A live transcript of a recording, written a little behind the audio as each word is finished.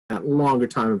that longer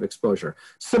time of exposure.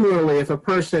 Similarly, if a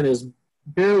person is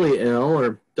barely ill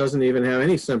or doesn't even have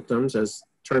any symptoms, as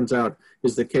turns out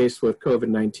is the case with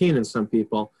COVID-19 in some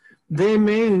people, they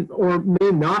may or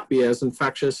may not be as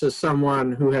infectious as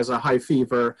someone who has a high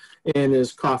fever and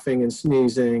is coughing and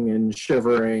sneezing and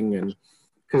shivering, and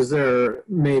because they're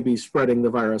maybe spreading the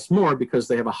virus more because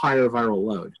they have a higher viral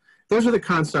load. Those are the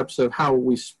concepts of how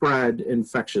we spread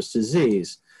infectious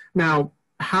disease. Now,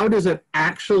 how does it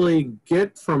actually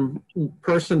get from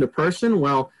person to person?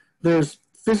 Well, there's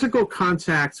physical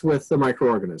contact with the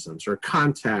microorganisms, or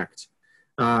contact.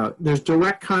 There's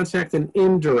direct contact and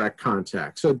indirect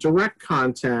contact. So direct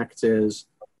contact is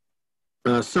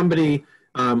somebody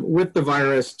with the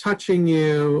virus touching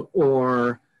you,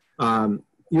 or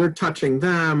you're touching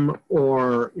them,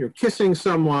 or you're kissing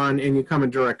someone and you come in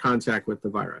direct contact with the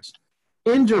virus.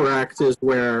 Indirect is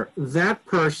where that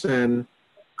person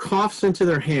coughs into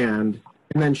their hand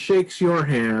and then shakes your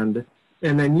hand,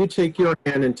 and then you take your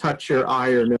hand and touch your eye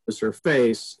or nose or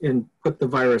face and put the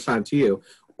virus onto you.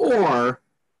 Or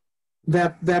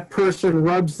that person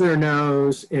rubs their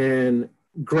nose and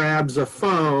grabs a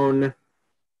phone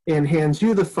and hands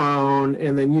you the phone,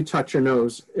 and then you touch your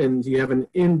nose, and you have an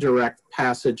indirect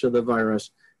passage of the virus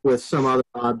with some other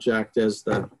object as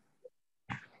the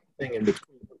thing in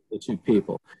between the two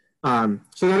people.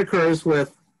 So that occurs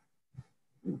with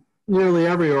nearly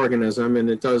every organism, and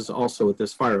it does also with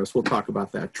this virus. We'll talk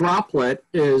about that. Droplet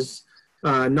is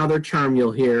another term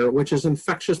you'll hear, which is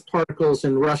infectious particles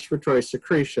in respiratory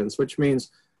secretions, which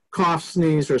means cough,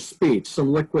 sneeze, or speech,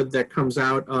 some liquid that comes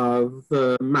out of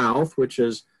the mouth, which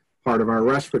is part of our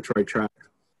respiratory tract.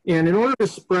 And in order to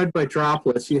spread by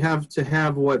droplets, you have to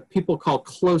have what people call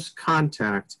close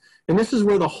contact. And this is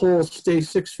where the whole stay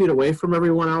 6 feet away from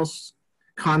everyone else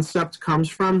concept comes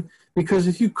from. Because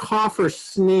if you cough or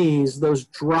sneeze, those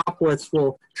droplets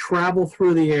will travel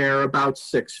through the air about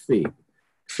 6 feet.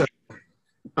 So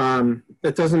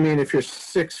that doesn't mean if you're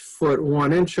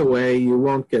 6'1" away, you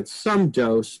won't get some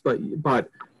dose, but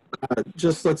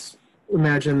just let's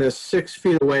imagine this: 6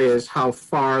 feet away is how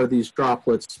far these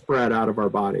droplets spread out of our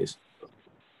bodies.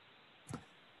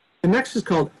 The next is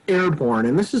called airborne,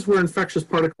 and this is where infectious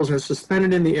particles are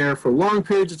suspended in the air for long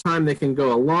periods of time. They can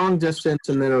go a long distance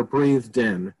and then are breathed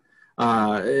in.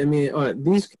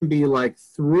 These can be like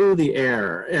through the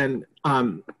air, and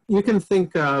you can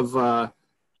think of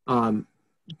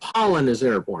pollen as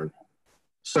airborne.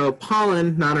 So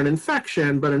pollen, not an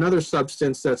infection, but another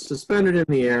substance that's suspended in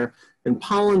the air, and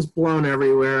pollen's blown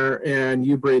everywhere, and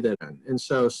you breathe it in. And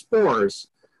so spores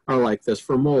are like this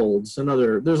for molds and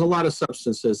there's a lot of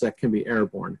substances that can be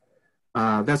airborne.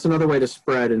 That's another way to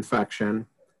spread infection.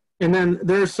 And then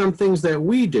there are some things that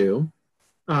we do.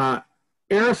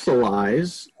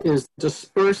 Aerosolize is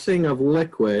dispersing of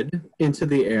liquid into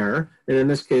the air, and in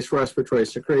this case, respiratory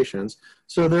secretions.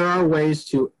 So there are ways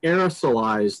to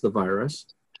aerosolize the virus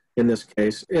in this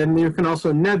case, and you can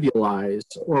also nebulize,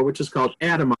 or which is called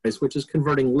atomize, which is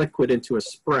converting liquid into a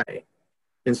spray.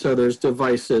 And so there's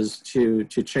devices to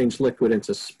change liquid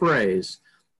into sprays.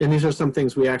 And these are some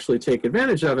things we actually take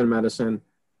advantage of in medicine,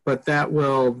 but that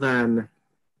will then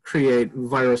create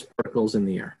virus particles in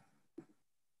the air.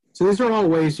 So these are all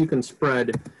ways you can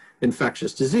spread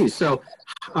infectious disease. So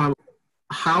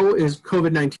how is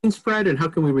COVID-19 spread, and how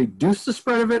can we reduce the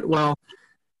spread of it? Well,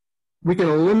 we can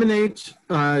eliminate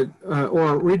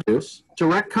or reduce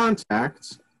direct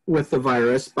contact with the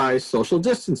virus by social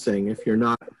distancing. If you're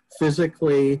not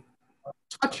physically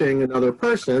touching another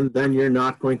person, then you're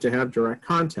not going to have direct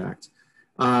contact.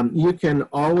 You can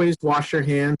always wash your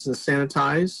hands and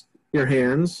sanitize your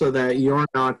hands so that you're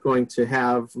not going to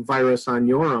have virus on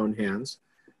your own hands.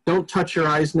 Don't touch your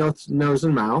eyes, nose,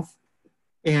 and mouth.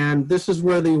 And this is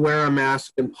where the wear a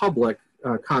mask in public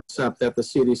concept that the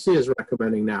CDC is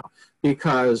recommending now,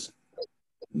 because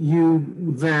you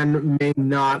then may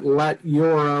not let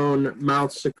your own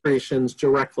mouth secretions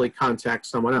directly contact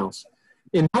someone else.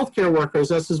 In healthcare workers,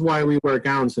 this is why we wear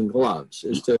gowns and gloves,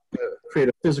 is to create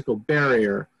a physical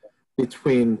barrier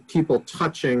between people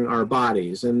touching our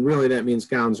bodies. And really that means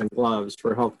gowns and gloves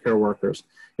for healthcare workers.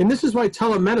 And this is why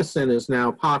telemedicine is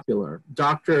now popular.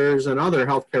 Doctors and other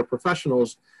healthcare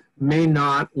professionals may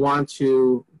not want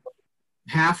to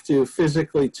have to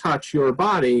physically touch your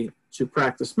body to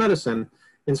practice medicine.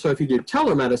 And so if you do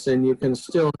telemedicine, you can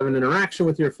still have an interaction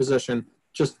with your physician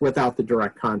just without the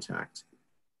direct contact.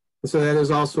 And so that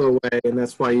is also a way, and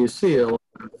that's why you see a lot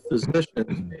of physicians,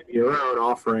 maybe your own,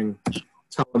 offering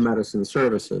telemedicine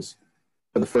services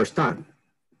for the first time.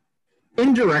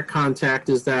 Indirect contact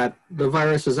is that the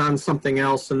virus is on something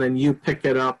else and then you pick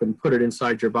it up and put it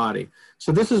inside your body.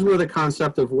 So this is where the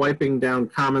concept of wiping down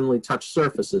commonly touched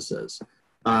surfaces is.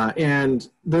 And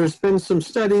there's been some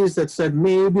studies that said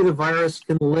maybe the virus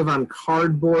can live on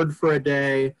cardboard for a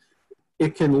day.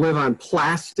 It can live on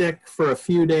plastic for a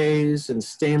few days and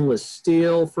stainless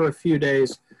steel for a few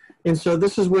days. And so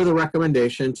this is where the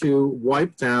recommendation to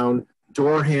wipe down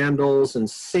door handles and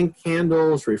sink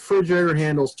handles, refrigerator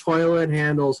handles, toilet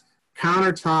handles,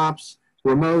 countertops,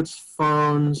 remotes,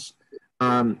 phones,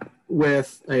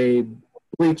 with a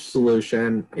bleach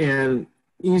solution, and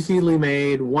easily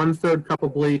made 1/3 cup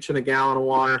of bleach in a gallon of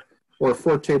water or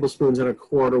 4 tablespoons in a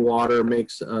quart of water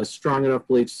makes a strong enough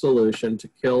bleach solution to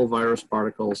kill virus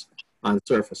particles on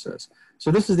surfaces.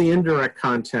 So this is the indirect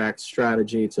contact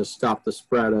strategy to stop the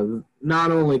spread of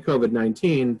not only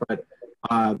COVID-19, but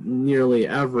nearly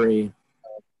every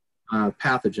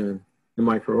pathogen and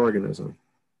microorganism.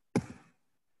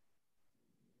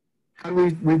 How do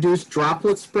we reduce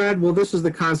droplet spread? Well, this is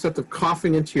the concept of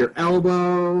coughing into your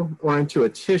elbow or into a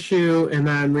tissue, and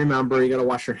then remember, you got to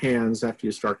wash your hands after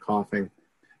you start coughing.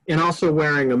 And also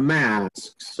wearing a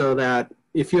mask so that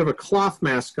if you have a cloth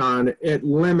mask on, it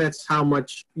limits how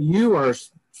much you are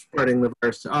spreading the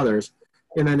virus to others.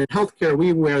 And then in healthcare,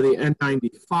 we wear the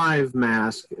N95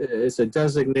 mask. It's a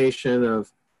designation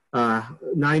of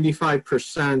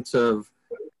 95% of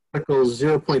particles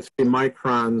 0.3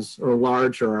 microns or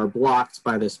larger are blocked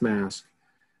by this mask.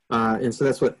 And so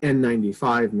that's what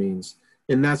N95 means.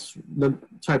 And that's the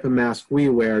type of mask we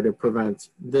wear to prevent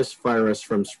this virus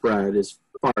from spread as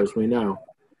far as we know.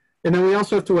 And then we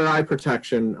also have to wear eye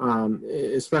protection,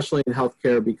 especially in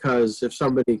healthcare, because if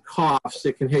somebody coughs,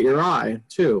 it can hit your eye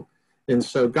too. And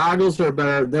so goggles are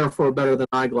better, therefore better than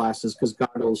eyeglasses, because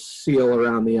goggles seal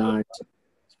around the eyes,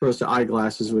 as opposed to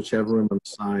eyeglasses, which have room on the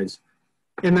sides.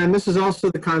 And then this is also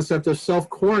the concept of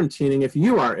self-quarantining if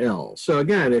you are ill. So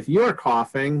again, if you're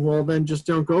coughing, well, then just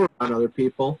don't go around other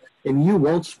people, and you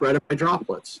won't spread it by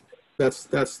droplets. That's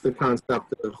the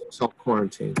concept of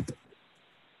self-quarantine.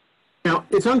 Now,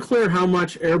 it's unclear how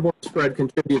much airborne spread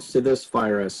contributes to this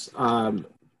virus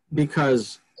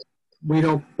because we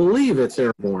don't believe it's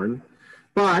airborne.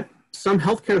 But some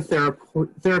healthcare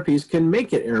therapies can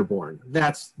make it airborne.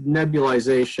 That's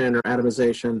nebulization or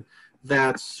atomization.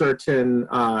 That's certain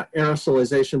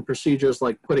aerosolization procedures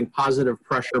like putting positive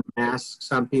pressure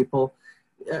masks on people.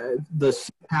 The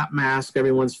CPAP mask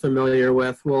everyone's familiar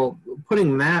with. Well,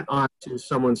 putting that onto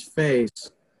someone's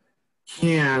face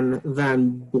can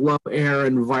then blow air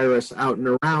and virus out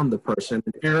and around the person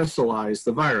and aerosolize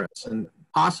the virus and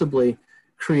possibly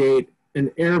create an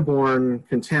airborne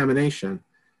contamination.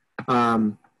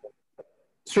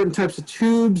 Certain types of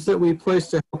tubes that we place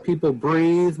to help people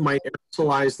breathe might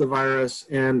aerosolize the virus,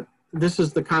 and this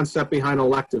is the concept behind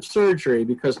elective surgery,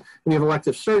 because when you have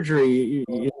elective surgery,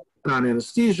 you put on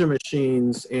anesthesia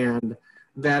machines, and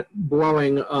that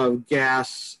blowing of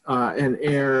gas and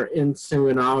air into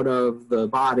and out of the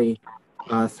body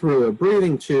through a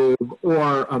breathing tube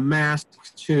or a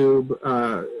mask tube,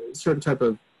 certain type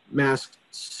of mask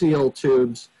seal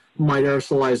tubes might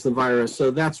aerosolize the virus.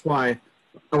 So that's why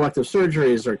elective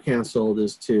surgeries are canceled,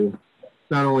 is to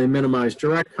not only minimize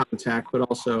direct contact, but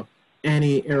also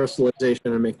any aerosolization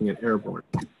and making it airborne.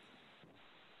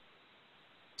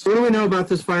 So what do we know about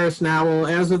this virus now? Well,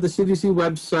 as of the CDC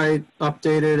website,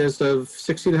 updated as of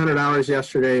 1,600 hours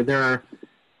yesterday, there are,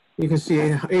 you can see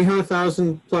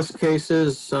 800,000 plus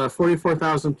cases,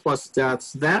 44,000 plus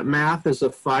deaths. That math is a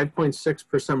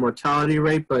 5.6% mortality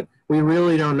rate, but we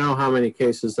really don't know how many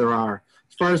cases there are.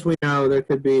 As far as we know, there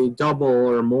could be double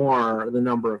or more the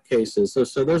number of cases.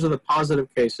 So those are the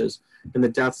positive cases and the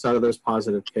deaths out of those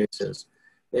positive cases.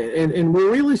 And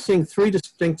we're really seeing 3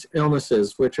 distinct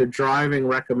illnesses which are driving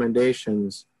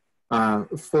recommendations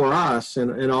for us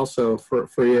and also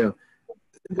for you.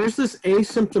 There's this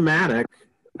asymptomatic,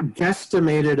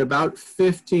 guesstimated about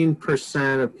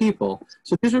 15% of people.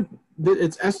 So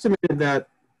it's estimated that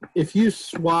if you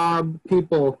swab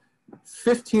people,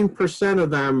 15% of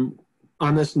them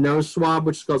on this nose swab,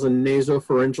 which is called a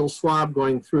nasopharyngeal swab,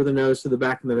 going through the nose to the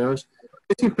back of the nose,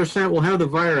 15% will have the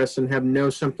virus and have no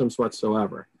symptoms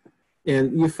whatsoever.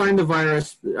 And you find the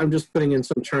virus, I'm just putting in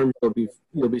some terms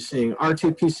you'll be seeing,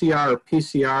 RT-PCR or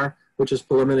PCR, which is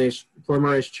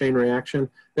polymerase chain reaction.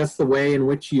 That's the way in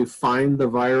which you find the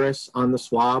virus on the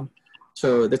swab.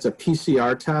 So that's a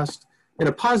PCR test. And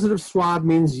a positive swab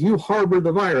means you harbor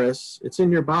the virus, it's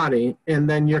in your body, and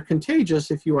then you're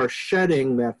contagious if you are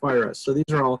shedding that virus. So these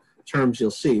are all terms you'll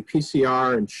see,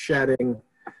 PCR and shedding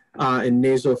and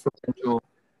nasopharyngeal.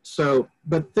 So,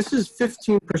 but this is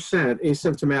 15%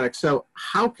 asymptomatic. So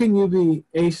how can you be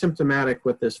asymptomatic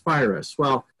with this virus?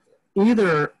 Well,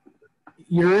 either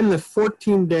you're in the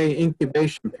 14-day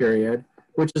incubation period,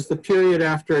 which is the period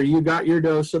after you got your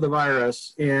dose of the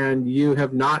virus and you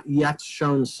have not yet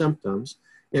shown symptoms.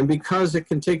 And because it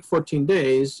can take 14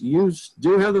 days, you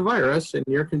do have the virus and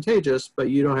you're contagious, but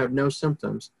you don't have no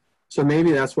symptoms. So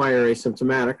maybe that's why you're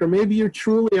asymptomatic, or maybe you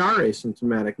truly are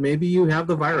asymptomatic. Maybe you have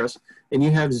the virus and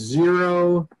you have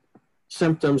zero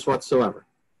symptoms whatsoever.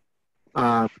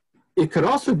 It could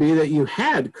also be that you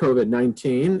had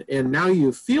COVID-19 and now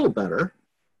you feel better.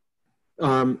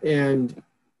 And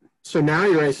so now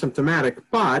you're asymptomatic,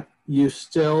 but you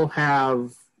still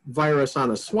have virus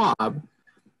on a swab.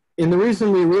 And the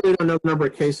reason we really don't know the number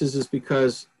of cases is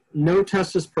because no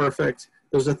test is perfect.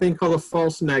 There's a thing called a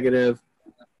false negative,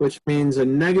 which means a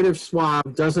negative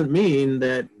swab doesn't mean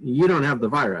that you don't have the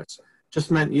virus.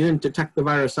 Just meant you didn't detect the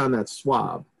virus on that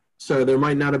swab. So there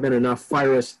might not have been enough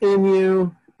virus in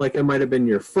you, like it might have been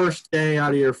your first day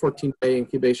out of your 14-day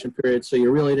incubation period, so you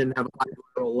really didn't have a high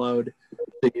viral load,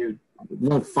 so you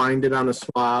won't find it on a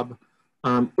swab.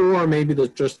 Or maybe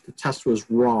just the test was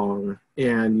wrong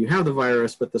and you have the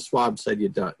virus, but the swab said you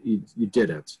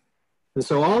didn't. And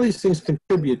so all these things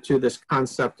contribute to this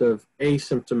concept of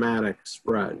asymptomatic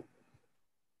spread,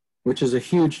 which is a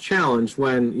huge challenge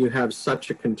when you have such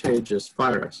a contagious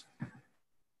virus.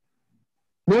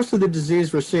 Most of the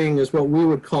disease we're seeing is what we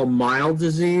would call mild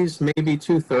disease, maybe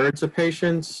 2/3 of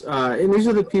patients. And these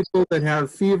are the people that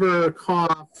have fever,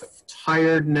 cough,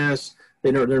 tiredness.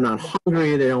 They're not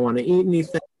hungry. They don't want to eat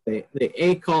anything. They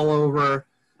ache all over.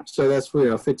 So that's,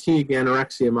 fatigue,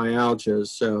 anorexia, myalgia.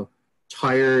 So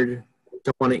tired,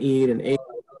 don't want to eat, and ache.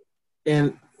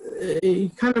 And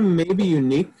kind of maybe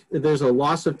unique. There's a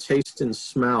loss of taste and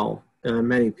smell in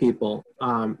many people.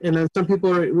 And then some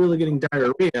people are really getting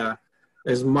diarrhea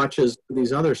as much as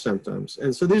these other symptoms.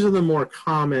 And so these are the more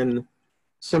common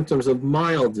symptoms of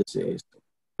mild disease.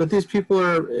 But these people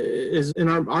are, in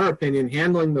our opinion,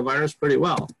 handling the virus pretty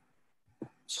well.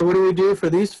 So what do we do for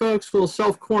these folks? We'll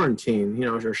self-quarantine,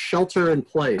 or shelter in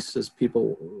place, as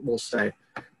people will say.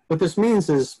 What this means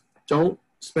is don't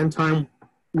spend time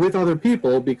with other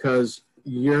people because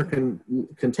you're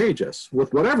contagious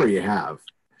with whatever you have.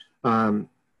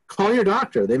 Call your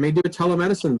doctor. They may do a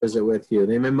telemedicine visit with you.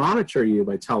 They may monitor you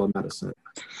by telemedicine.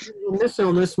 And this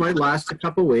illness might last a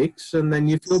couple weeks, and then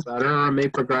you feel better, or it may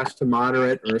progress to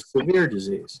moderate or severe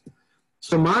disease.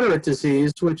 So moderate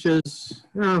disease, which is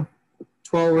 12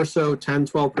 or so, 10,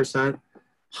 12%,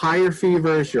 higher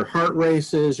fevers, your heart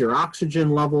races, your oxygen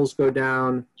levels go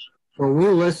down. When we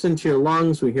listen to your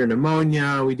lungs, we hear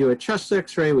pneumonia. We do a chest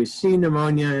x-ray. We see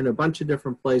pneumonia in a bunch of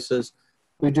different places.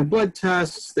 We do blood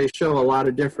tests. They show a lot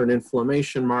of different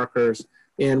inflammation markers,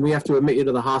 and we have to admit you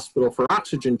to the hospital for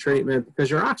oxygen treatment because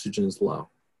your oxygen is low.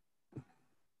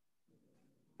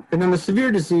 And then the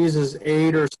severe disease is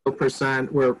 8 or so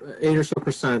percent, where 8 or so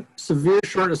percent, severe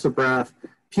shortness of breath.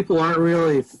 People aren't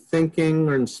really thinking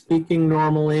or speaking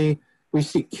normally. We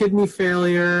see kidney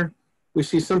failure. We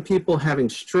see some people having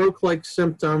stroke-like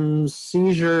symptoms,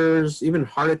 seizures, even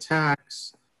heart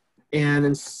attacks. And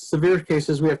in severe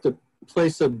cases, we have to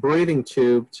place a breathing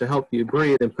tube to help you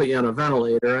breathe and put you on a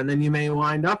ventilator. And then you may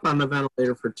wind up on the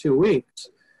ventilator for 2 weeks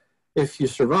if you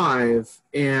survive.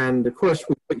 And of course,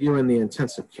 we put you in the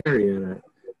intensive care unit.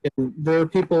 And there are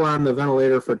people on the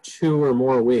ventilator for 2 or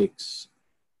more weeks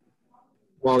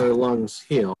while their lungs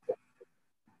heal.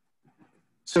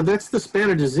 So that's the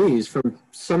span of disease, from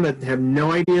some that have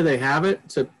no idea they have it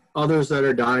to others that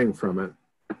are dying from it.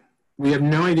 We have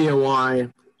no idea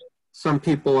why some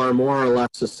people are more or less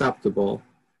susceptible.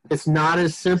 It's not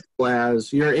as simple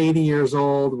as you're 80 years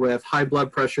old with high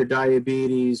blood pressure,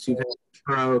 diabetes, you've had a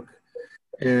stroke,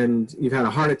 and you've had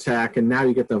a heart attack, and now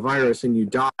you get the virus and you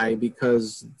die,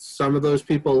 because some of those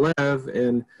people live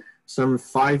and some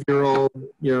 5-year-old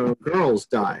girls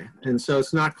die. And so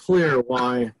it's not clear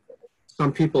why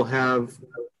some people have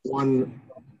one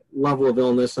level of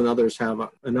illness and others have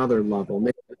another level.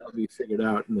 Maybe that'll be figured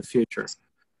out in the future.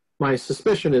 My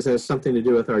suspicion is it has something to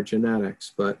do with our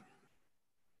genetics, but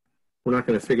we're not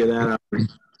going to figure that out.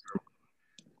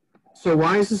 So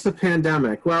why is this a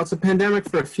pandemic? Well, it's a pandemic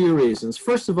for a few reasons.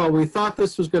 First of all, we thought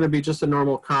this was going to be just a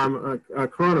normal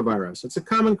coronavirus. It's a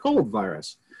common cold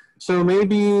virus. So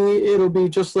maybe it'll be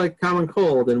just like common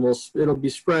cold, and it'll be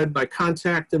spread by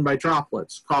contact and by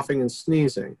droplets, coughing and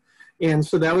sneezing. And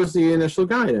so that was the initial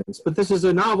guidance. But this is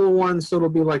a novel one, so it'll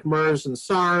be like MERS and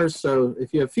SARS. So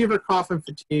if you have fever, cough, and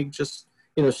fatigue, just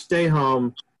stay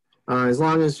home. As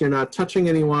long as you're not touching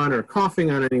anyone or coughing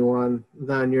on anyone,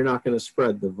 then you're not going to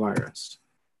spread the virus.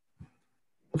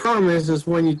 The problem is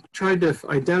when you tried to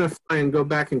identify and go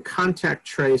back and contact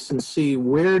trace and see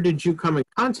where did you come in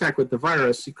contact with the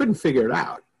virus, you couldn't figure it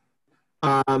out.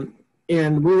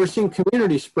 And we were seeing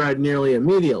community spread nearly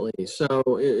immediately. So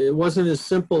it wasn't as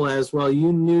simple as, well,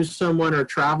 you knew someone or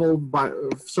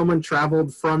someone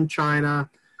traveled from China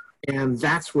and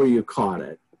that's where you caught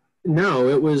it. No,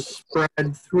 it was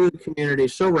spread through the community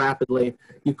so rapidly,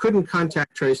 you couldn't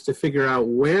contact trace to figure out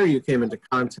where you came into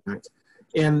contact.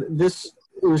 And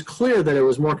it was clear that it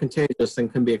was more contagious than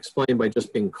can be explained by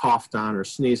just being coughed on or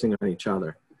sneezing on each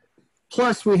other.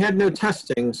 Plus, we had no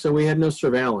testing, so we had no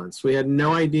surveillance. We had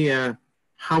no idea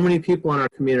how many people in our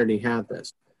community had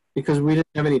this because we didn't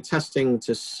have any testing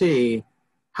to see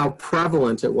how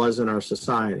prevalent it was in our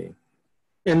society.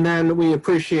 And then we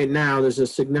appreciate now there's a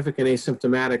significant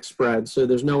asymptomatic spread, so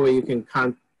there's no way you can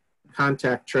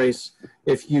contact trace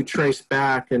if you trace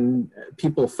back and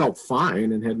people felt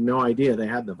fine and had no idea they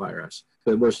had the virus,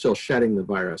 but we're still shedding the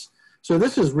virus. So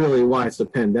this is really why it's a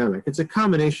pandemic. It's a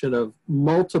combination of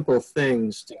multiple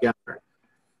things together.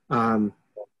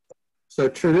 So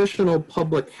traditional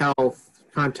public health,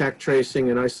 contact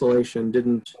tracing and isolation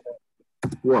didn't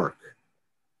work.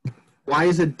 Why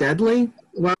is it deadly?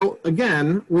 Well,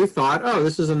 again, we thought, oh,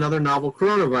 this is another novel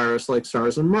coronavirus like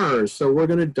SARS and MERS. So we're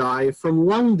going to die from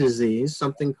lung disease,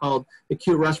 something called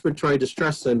acute respiratory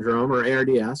distress syndrome, or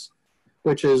ARDS,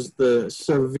 which is the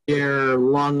severe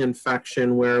lung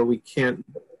infection where we can't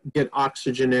get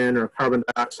oxygen in or carbon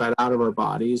dioxide out of our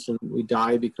bodies, and we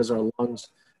die because our lungs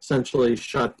essentially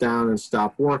shut down and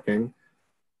stop working.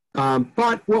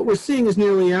 But what we're seeing is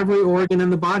nearly every organ in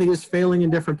the body is failing in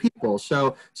different people.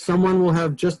 So someone will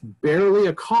have just barely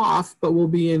a cough, but will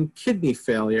be in kidney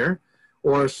failure,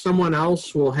 or someone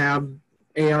else will have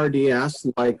ARDS,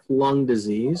 like lung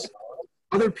disease.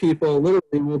 Other people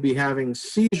literally will be having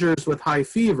seizures with high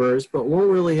fevers, but won't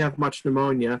really have much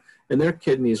pneumonia, and their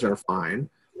kidneys are fine.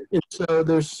 And so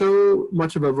there's so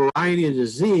much of a variety of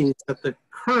disease that the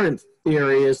current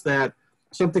theory is that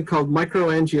something called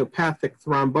microangiopathic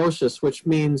thrombosis, which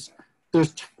means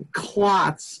there's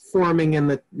clots forming in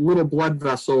the little blood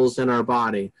vessels in our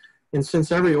body. And since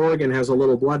every organ has a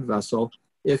little blood vessel,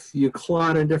 if you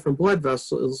clot in different blood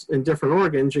vessels in different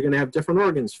organs, you're going to have different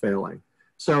organs failing.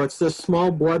 So it's this small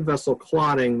blood vessel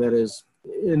clotting that is,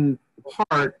 in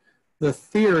part, the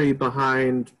theory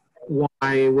behind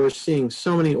why we're seeing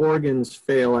so many organs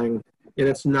failing, and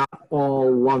it's not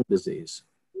all lung disease.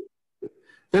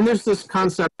 Then there's this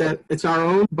concept that it's our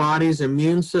own body's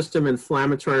immune system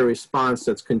inflammatory response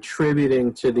that's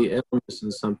contributing to the illness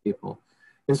in some people.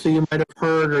 And so you might have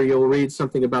heard or you'll read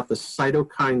something about the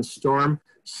cytokine storm.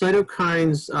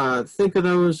 Cytokines, think of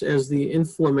those as the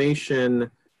inflammation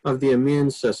of the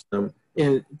immune system.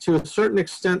 And to a certain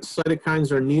extent,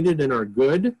 cytokines are needed and are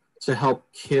good to help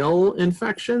kill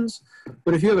infections.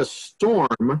 But if you have a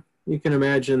storm, you can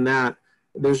imagine that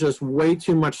there's just way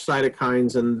too much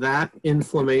cytokines, and that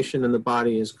inflammation in the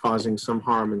body is causing some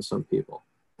harm in some people.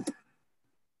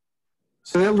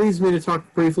 So that leads me to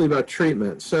talk briefly about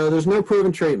treatment. So there's no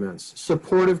proven treatments.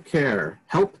 Supportive care,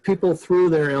 help people through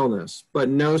their illness, but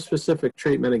no specific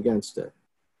treatment against it.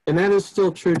 And that is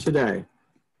still true today.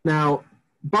 Now,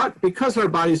 but because our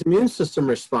body's immune system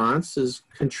response is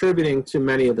contributing to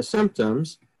many of the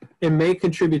symptoms, it may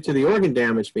contribute to the organ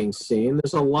damage being seen.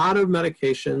 There's a lot of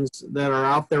medications that are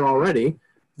out there already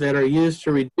that are used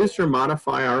to reduce or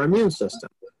modify our immune system.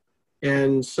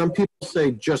 And some people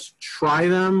say, just try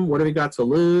them. What have we got to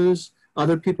lose?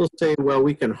 Other people say, well,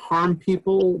 we can harm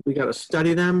people. We got to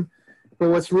study them. But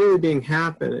what's really being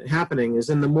happening is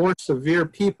in the more severe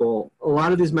people, a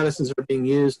lot of these medicines are being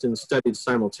used and studied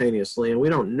simultaneously. And we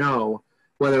don't know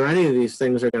whether any of these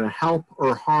things are going to help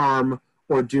or harm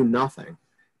or do nothing.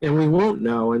 And we won't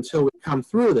know until we come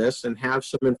through this and have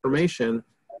some information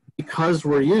because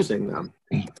we're using them.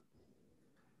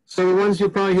 So the ones you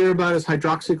probably hear about is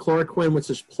hydroxychloroquine, which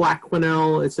is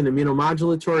Plaquenil. It's an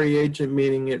immunomodulatory agent,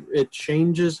 meaning it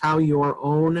changes how your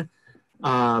own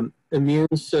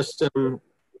immune system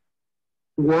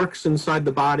works inside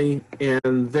the body,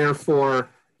 and therefore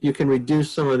you can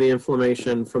reduce some of the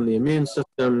inflammation from the immune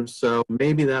system. So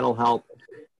maybe that'll help.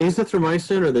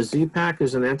 Azithromycin, or the Z-Pak,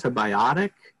 is an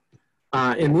antibiotic.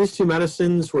 And these two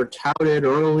medicines were touted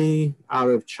early out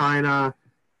of China.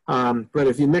 But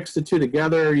if you mix the two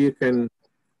together, you can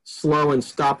slow and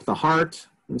stop the heart.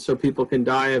 And so people can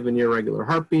die of an irregular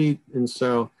heartbeat. And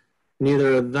so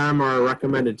neither of them are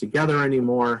recommended together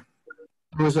anymore.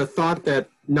 There was a thought that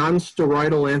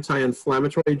non-steroidal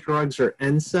anti-inflammatory drugs, or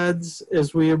NSAIDs,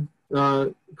 as we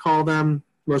call them,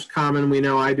 most common we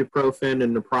know ibuprofen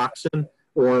and naproxen,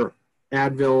 or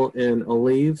Advil and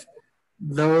Aleve.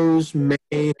 those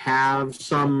may have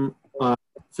some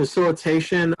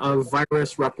facilitation of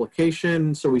virus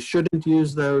replication, so we shouldn't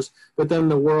use those. But then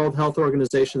the World Health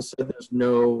Organization said there's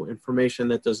no information.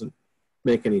 That doesn't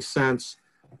make any sense.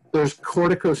 There's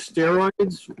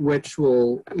corticosteroids, which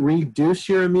will reduce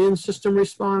your immune system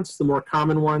response. The more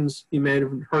common ones you may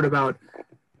have heard about,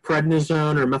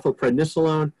 prednisone or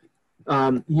methylprednisolone.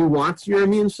 You want your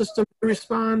immune system to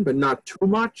respond, but not too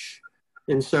much.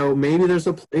 And so maybe there's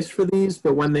a place for these,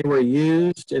 but when they were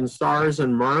used in SARS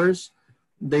and MERS,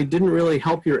 they didn't really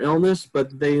help your illness,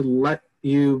 but they let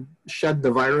you shed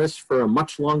the virus for a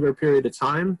much longer period of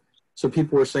time. So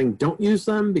people were saying, don't use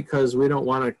them because we don't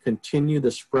want to continue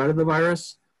the spread of the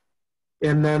virus.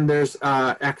 And then there's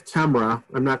Actemra.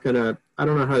 I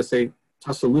don't know how to say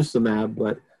tocilizumab,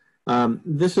 but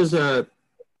this is a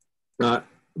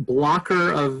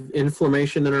blocker of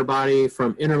inflammation in our body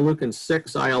from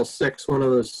interleukin-6, IL-6, one of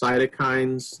those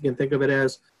cytokines, you can think of it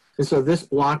as. And so this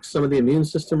blocks some of the immune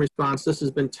system response. This has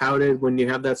been touted. When you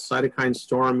have that cytokine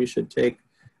storm, you should take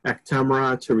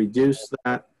Actemra to reduce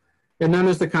that. And then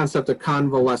there's the concept of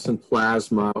convalescent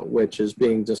plasma, which is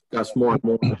being discussed more and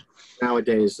more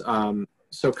nowadays.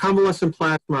 So convalescent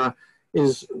plasma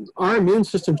is our immune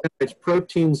system generates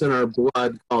proteins in our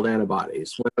blood called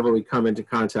antibodies whenever we come into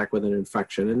contact with an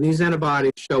infection. And these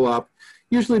antibodies show up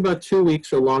usually about 2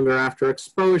 weeks or longer after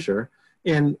exposure.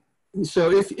 And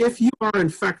so if you are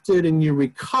infected and you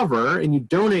recover and you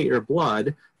donate your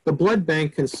blood, the blood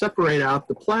bank can separate out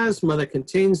the plasma that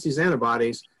contains these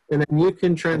antibodies, and then you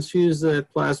can transfuse the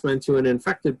plasma into an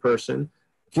infected person,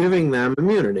 giving them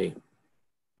immunity,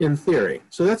 in theory.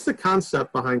 So that's the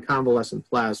concept behind convalescent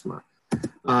plasma.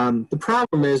 The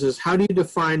problem is how do you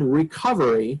define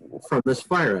recovery from this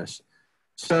virus?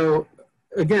 So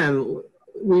again,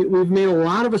 we've made a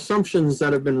lot of assumptions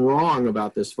that have been wrong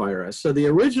about this virus. So the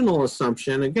original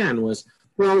assumption, again, was,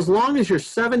 well, as long as you're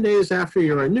 7 days after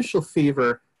your initial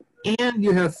fever and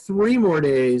you have 3 more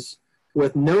days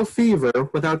with no fever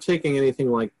without taking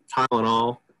anything like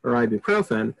Tylenol or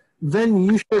ibuprofen, then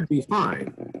you should be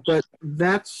fine. But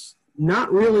that's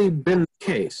not really been the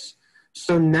case.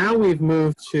 So now we've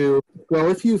moved to, well,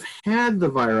 if you've had the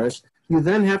virus, you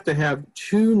then have to have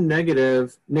 2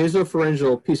 negative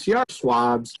nasopharyngeal PCR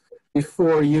swabs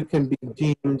before you can be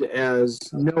deemed as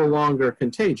no longer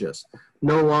contagious,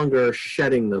 no longer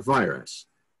shedding the virus.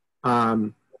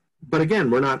 But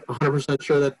again, we're not 100%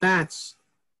 sure that that's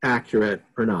accurate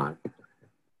or not.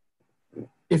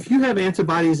 If you have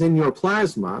antibodies in your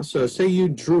plasma, so say you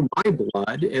drew my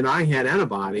blood and I had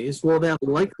antibodies, well, that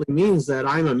likely means that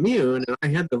I'm immune and I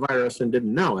had the virus and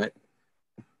didn't know it.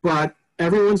 But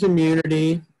everyone's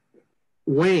immunity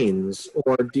wanes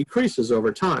or decreases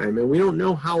over time, and we don't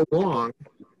know how long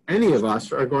any of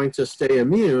us are going to stay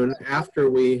immune after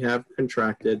we have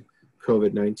contracted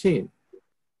COVID-19.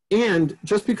 And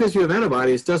just because you have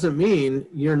antibodies doesn't mean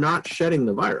you're not shedding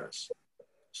the virus.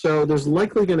 So there's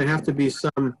likely going to have to be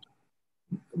some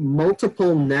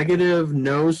multiple negative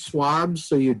nose swabs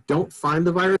so you don't find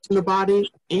the virus in the body,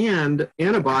 and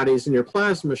antibodies in your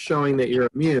plasma showing that you're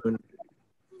immune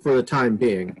for the time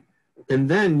being. And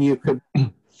then you could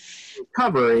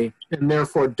recovery and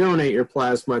therefore donate your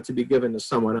plasma to be given to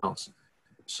someone else.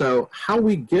 So how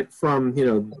we get from,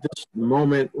 this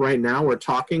moment right now we're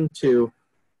talking to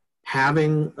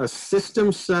having a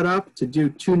system set up to do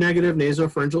 2 negative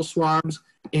nasopharyngeal swabs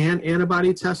and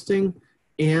antibody testing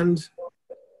and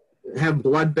have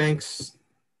blood banks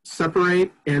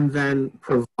separate and then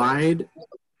provide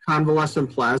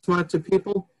convalescent plasma to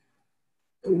people,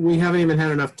 we haven't even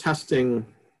had enough testing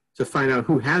to find out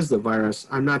who has the virus.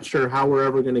 I'm not sure how we're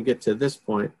ever going to get to this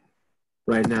point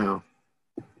right now.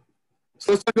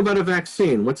 So let's talk about a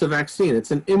vaccine. What's a vaccine? It's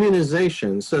an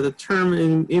immunization. So the term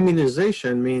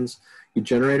immunization means you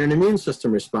generate an immune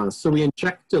system response. So we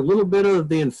inject a little bit of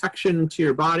the infection into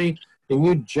your body and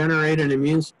you generate an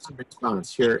immune system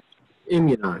response. You're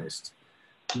immunized.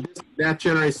 That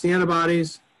generates the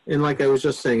antibodies. And like I was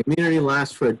just saying, immunity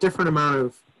lasts for a different amount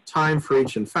of time for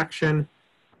each infection.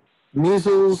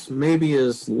 Measles maybe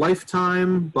is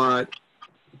lifetime, but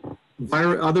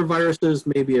other viruses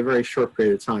may be a very short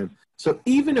period of time. So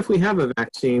even if we have a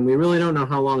vaccine, we really don't know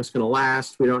how long it's going to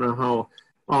last. We don't know how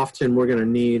often we're going to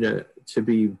need to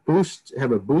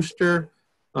have a booster,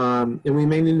 and we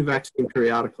may need a vaccine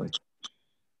periodically.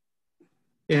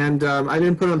 And I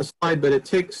didn't put it on the slide, but it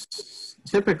takes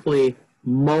typically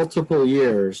multiple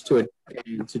years to a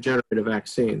decade to generate a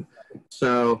vaccine.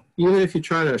 So even if you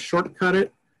try to shortcut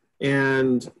it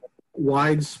and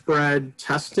widespread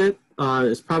test it,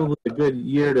 it's probably a good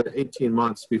year to 18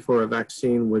 months before a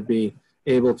vaccine would be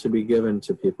able to be given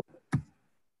to people.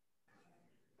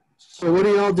 So what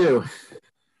do y'all do?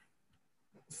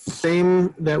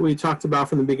 Same that we talked about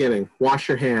from the beginning. Wash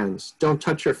your hands. Don't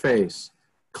touch your face.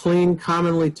 Clean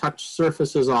commonly touched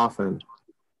surfaces often.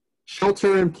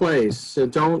 Shelter in place. So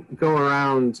don't go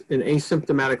around and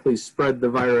asymptomatically spread the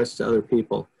virus to other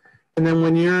people. And then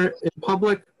when you're in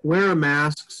public, wear a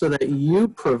mask so that you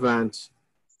prevent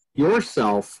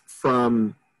yourself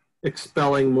from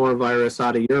expelling more virus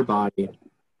out of your body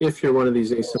if you're one of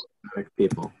these asymptomatic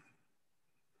people.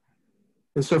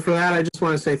 And so for that, I just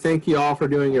want to say thank you all for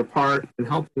doing your part and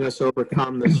helping us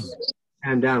overcome this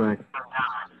pandemic.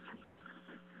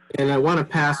 And I want to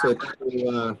pass it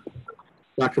to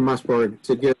Dr. Musborg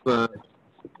to give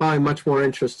probably much more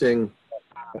interesting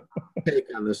take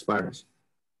on this virus.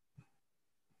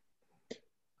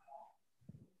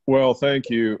 Well, thank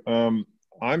you.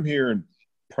 I'm here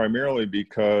primarily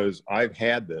because I've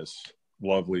had this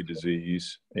lovely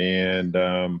disease, and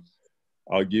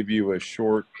I'll give you a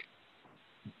short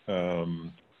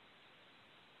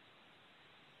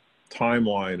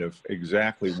timeline of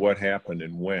exactly what happened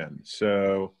and when.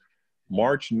 So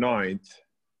March 9th,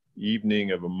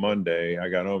 evening of a Monday, I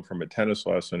got home from a tennis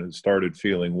lesson and started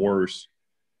feeling worse.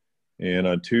 And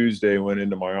on Tuesday, went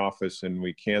into my office and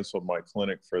we canceled my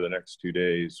clinic for the next 2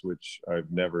 days, which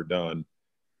I've never done.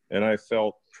 And I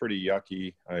felt pretty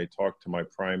yucky. I talked to my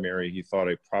primary. He thought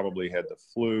I probably had the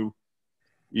flu,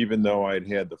 even though I'd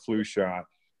had the flu shot.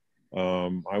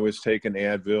 I was taking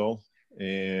Advil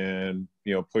and,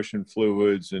 you know, pushing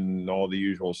fluids and all the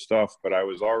usual stuff, but I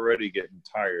was already getting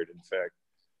tired. In fact,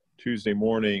 Tuesday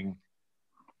morning,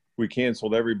 we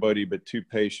canceled everybody but 2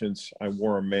 patients. I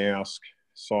wore a mask,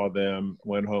 saw them,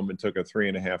 went home and took a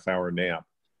 3.5-hour nap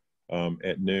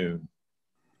at noon.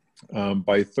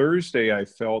 By Thursday, I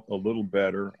felt a little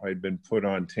better. I'd been put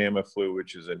on Tamiflu,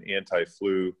 which is an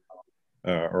anti-flu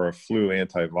or a flu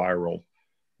antiviral.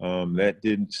 That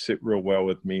didn't sit real well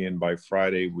with me, and by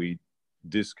Friday, we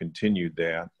discontinued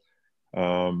that.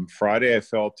 Friday, I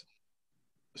felt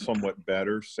somewhat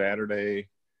better. Saturday,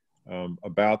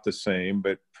 about the same,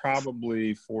 but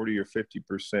probably 40 or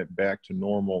 50% back to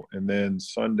normal. And then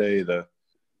Sunday, the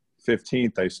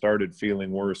 15th, I started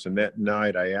feeling worse. And that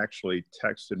night, I actually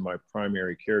texted my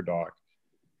primary care doc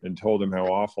and told him how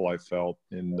awful I felt.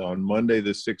 And on Monday, the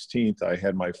 16th, I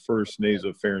had my first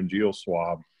nasopharyngeal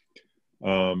swab,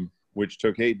 which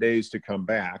took 8 days to come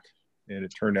back, and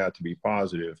it turned out to be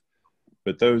positive.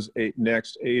 But those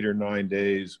next 8 or 9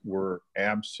 days were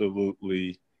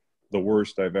absolutely the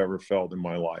worst I've ever felt in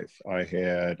my life. I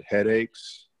had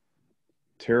headaches,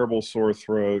 terrible sore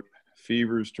throat,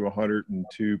 fevers to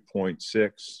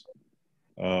 102.6,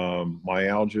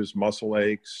 myalgias, muscle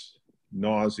aches,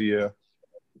 nausea,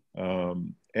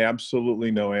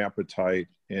 absolutely no appetite,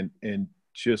 and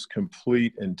just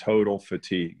complete and total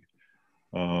fatigue.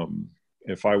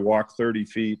 If I walked 30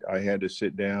 feet, I had to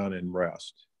sit down and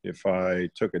rest. If I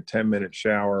took a 10-minute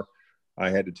shower, I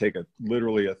had to take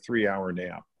literally a 3-hour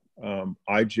nap.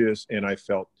 I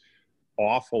felt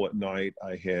awful at night.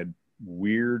 I had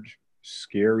weird,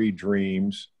 scary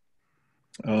dreams.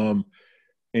 And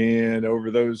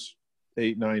over those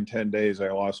 8, 9, 10 days, I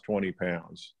lost 20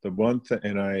 pounds.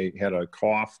 And I had a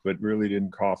cough, but really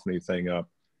didn't cough anything up.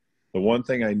 The one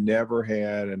thing I never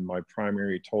had, and my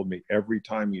primary told me every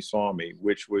time he saw me,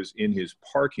 which was in his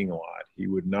parking lot, he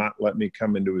would not let me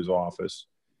come into his office.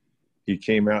 He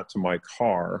came out to my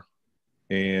car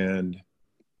and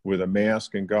with a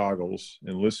mask and goggles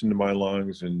and listened to my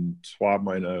lungs and swabbed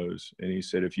my nose. And he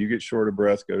said, if you get short of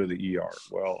breath, go to the ER.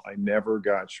 Well, I never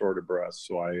got short of breath.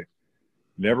 So I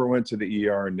never went to the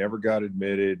ER, never got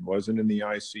admitted, wasn't in the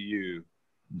ICU.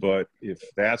 But if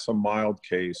that's a mild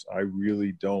case, I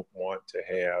really don't want to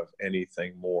have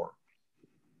anything more.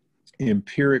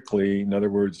 Empirically, in other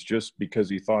words, just because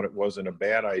he thought it wasn't a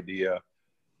bad idea,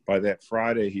 by that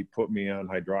Friday, he put me on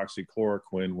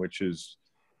hydroxychloroquine, which is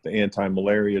the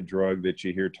anti-malaria drug that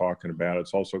you hear talking about.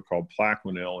 It's also called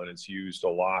Plaquenil, and it's used a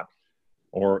lot,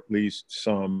 or at least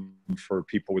some, for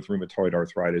people with rheumatoid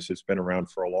arthritis. It's been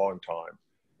around for a long time.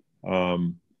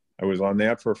 I was on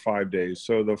that for 5 days.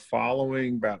 So the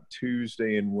following, about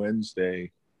Tuesday and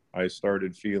Wednesday, I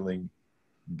started feeling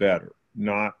better.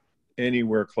 Not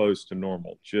anywhere close to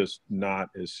normal, just not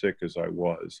as sick as I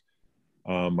was.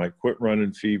 I quit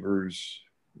running fevers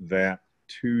that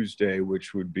Tuesday,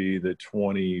 which would be the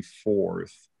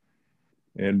 24th.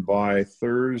 And by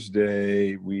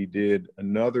Thursday, we did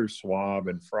another swab,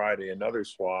 and Friday, another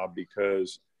swab,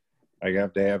 because I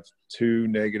have to have 2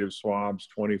 negative swabs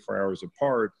 24 hours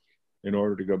apart in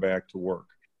order to go back to work.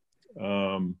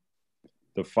 The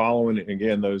following,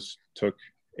 again, those took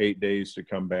 8 days to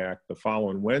come back. The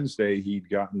following Wednesday, he'd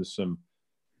gotten some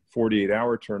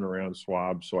 48-hour turnaround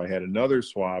swab. So I had another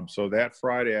swab. So that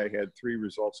Friday I had 3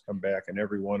 results come back, and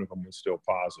every one of them was still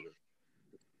positive.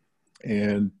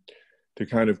 And to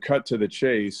kind of cut to the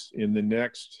chase, in the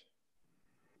next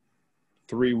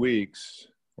 3 weeks,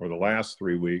 or the last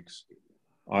 3 weeks,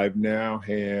 I've now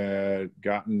had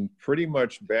gotten pretty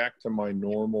much back to my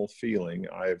normal feeling.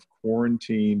 I've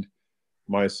quarantined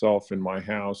myself in my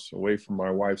house away from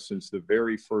my wife since the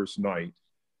very first night,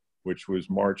 which was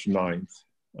March 9th.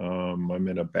 I'm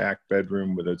in a back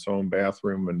bedroom with its own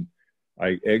bathroom, and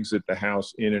I exit the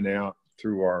house in and out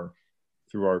through our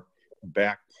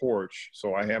back porch.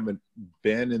 So I haven't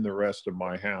been in the rest of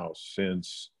my house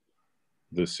since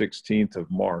the 16th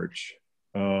of March.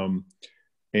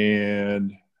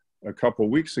 And a couple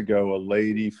of weeks ago, a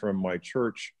lady from my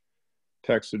church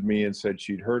texted me and said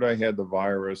she'd heard I had the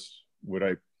virus. Would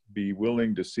I be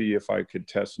willing to see if I could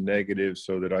test negative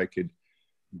so that I could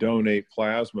donate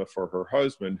plasma for her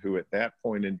husband, who at that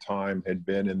point in time had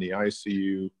been in the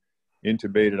ICU,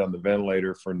 intubated on the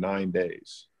ventilator for 9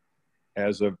 days.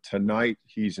 As of tonight,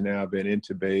 he's now been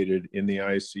intubated in the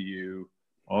ICU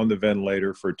on the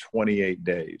ventilator for 28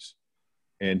 days.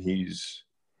 And he's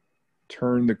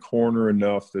turned the corner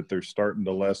enough that they're starting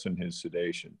to lessen his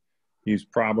sedation. He's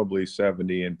probably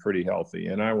 70 and pretty healthy.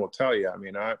 And I will tell you, I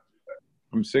mean,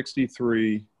 I'm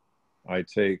 63. I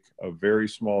take a very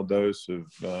small dose of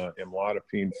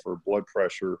amlodipine for blood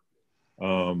pressure.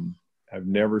 I've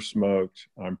never smoked.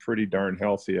 I'm pretty darn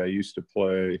healthy. I used to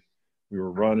play, we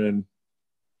were running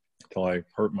till I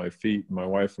hurt my feet. My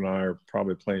wife and I are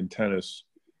probably playing tennis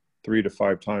 3 to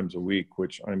 5 times a week,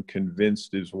 which I'm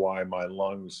convinced is why my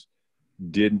lungs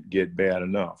didn't get bad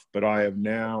enough. But I have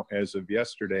now, as of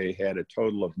yesterday, had a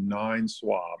total of 9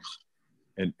 swabs,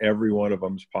 and every one of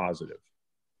them's positive.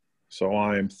 So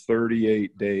I am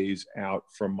 38 days out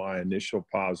from my initial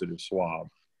positive swab,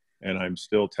 and I'm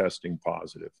still testing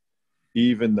positive,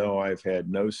 even though I've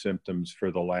had no symptoms for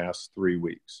the last 3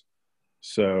 weeks.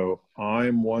 So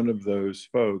I'm one of those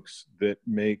folks that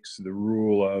makes the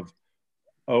rule of,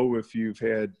 oh, if you've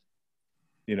had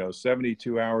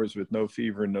 72 hours with no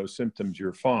fever and no symptoms,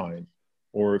 you're fine.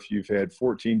 Or if you've had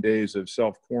 14 days of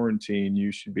self-quarantine,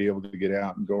 you should be able to get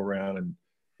out and go around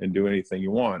and do anything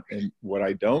you want. And what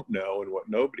I don't know, and what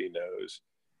nobody knows,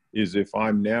 is if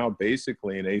I'm now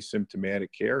basically an asymptomatic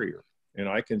carrier, and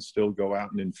I can still go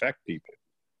out and infect people.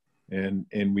 And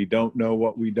we don't know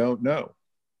what we don't know.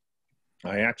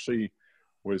 I actually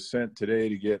was sent today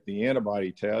to get the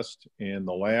antibody test, and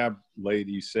the lab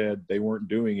lady said they weren't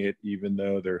doing it, even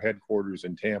though their headquarters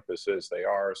in Tampa says they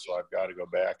are. So I've got to go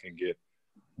back and get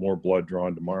more blood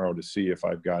drawn tomorrow to see if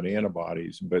I've got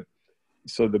antibodies. But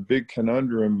so the big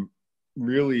conundrum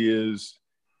really is,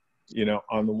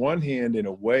 on the one hand, in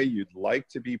a way, you'd like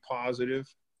to be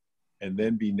positive and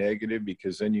then be negative,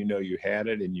 because then you had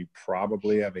it and you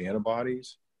probably have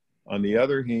antibodies. On the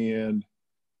other hand,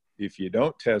 if you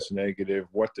don't test negative,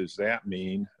 what does that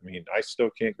mean? I mean, I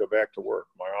still can't go back to work.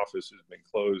 My office has been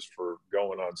closed for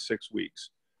going on 6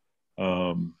 weeks.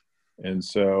 And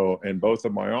both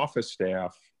of my office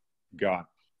staff got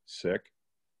sick.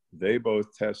 They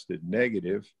both tested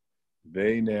negative.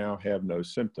 They now have no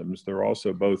symptoms. They're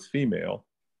also both female.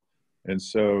 And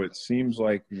so it seems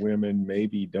like women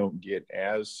maybe don't get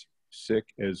as sick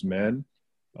as men.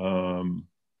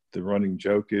 The running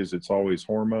joke is it's always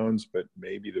hormones, but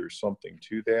maybe there's something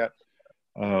to that.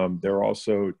 They're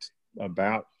also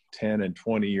about 10 and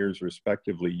 20 years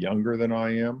respectively younger than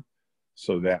I am.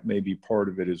 So that may be part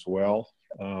of it as well.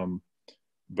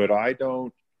 But I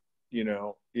don't,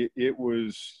 it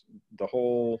was the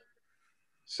whole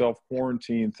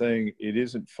self-quarantine thing. It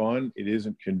isn't fun. It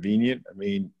isn't convenient. I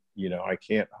mean, I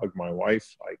can't hug my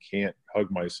wife. I can't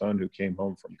hug my son who came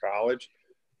home from college.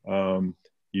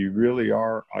 You really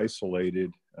are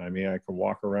isolated. I mean, I can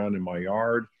walk around in my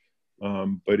yard,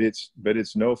 but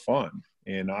it's no fun.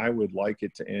 And I would like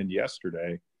it to end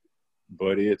yesterday,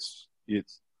 but it's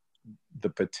the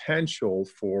potential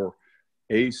for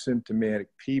asymptomatic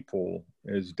people,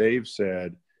 as Dave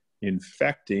said,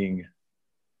 infecting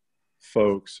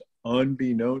folks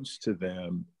unbeknownst to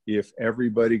them. If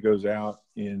everybody goes out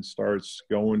and starts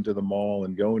going to the mall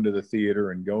and going to the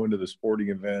theater and going to the sporting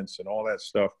events and all that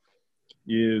stuff,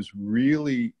 is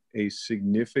really a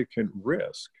significant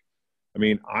risk. I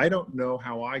mean, I don't know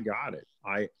how I got it.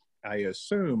 I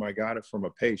assume I got it from a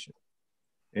patient,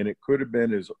 and it could have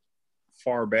been as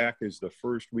far back as the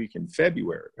last week in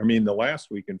February,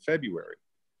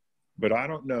 but I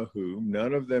don't know who.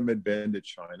 None of them had been to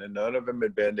China. None of them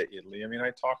had been to Italy. I mean,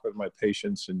 I talk with my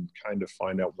patients and kind of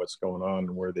find out what's going on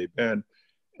and where they've been.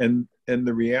 And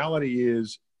the reality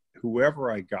is,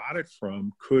 whoever I got it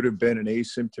from could have been an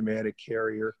asymptomatic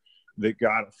carrier that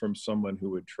got it from someone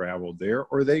who had traveled there,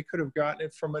 or they could have gotten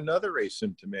it from another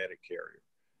asymptomatic carrier.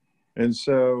 And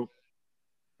so,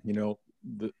 you know,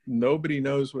 nobody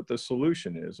knows what the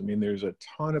solution is. I mean, there's a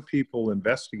ton of people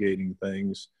investigating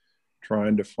things,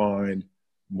 trying to find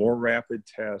more rapid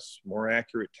tests, more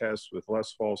accurate tests with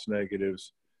less false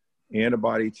negatives,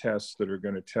 antibody tests that are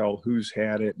going to tell who's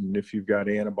had it and if you've got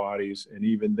antibodies. And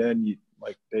even then, you,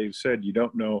 like Dave said, you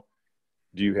don't know,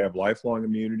 do you have lifelong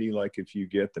immunity like if you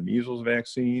get the measles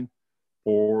vaccine,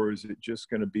 or is it just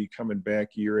going to be coming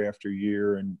back year after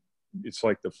year and it's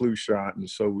like the flu shot, and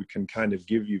so we can kind of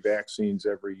give you vaccines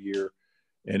every year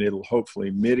and it'll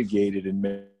hopefully mitigate it and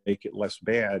make it less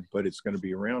bad, but it's going to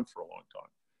be around for a long time.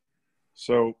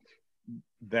 So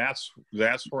that's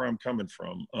where I'm coming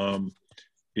from.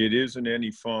 It isn't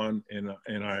any fun, and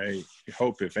I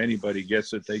hope if anybody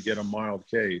gets it, they get a mild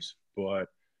case. But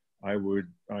I would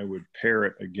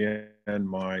parrot again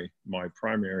my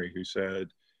primary, who said,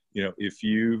 you know, if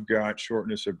you've got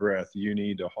shortness of breath, you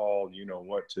need to haul, you know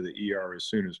what, to the ER as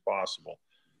soon as possible.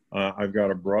 I've got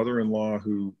a brother-in-law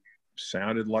who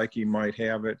sounded like he might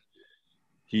have it.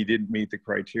 He didn't meet the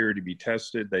criteria to be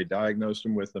tested. They diagnosed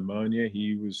him with pneumonia.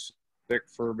 He was sick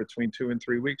for between 2 and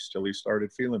 3 weeks till he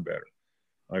started feeling better.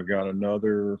 I've got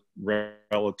another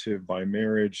relative by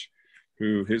marriage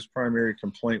who his primary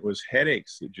complaint was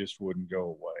headaches that just wouldn't go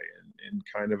away, and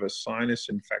kind of a sinus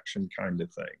infection kind of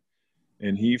thing.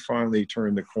 And he finally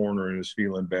turned the corner and is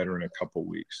feeling better in a couple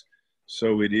weeks.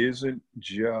 So it isn't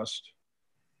just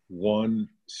one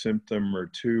symptom or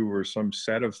two or some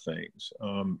set of things.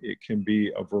 It can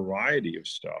be a variety of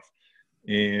stuff.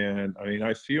 And I mean,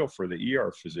 I feel for the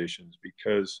ER physicians,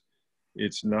 because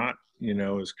it's not, you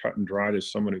know, as cut and dried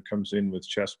as someone who comes in with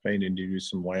chest pain and you do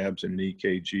some labs and an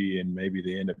EKG and maybe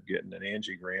they end up getting an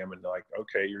angiogram and like,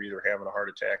 okay, you're either having a heart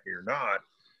attack or you're not,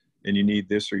 and you need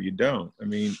this or you don't. I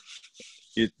mean,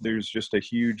 there's just a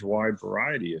huge wide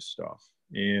variety of stuff.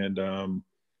 And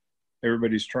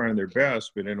everybody's trying their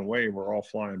best, but in a way we're all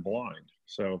flying blind.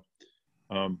 So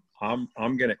I'm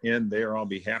going to end there. I'll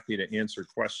be happy to answer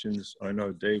questions. I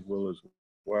know Dave will as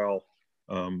well.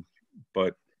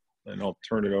 And I'll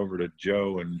turn it over to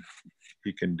Joe, and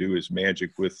he can do his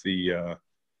magic with the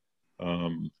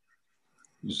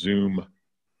Zoom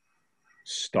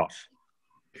stuff.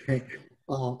 Okay.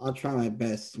 I'll try my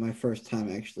best. It's my first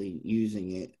time actually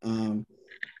using it.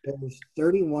 There's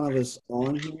 31 of us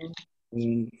on here,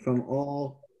 and from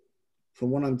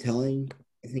what I'm telling,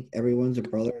 I think everyone's a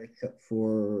brother except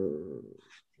for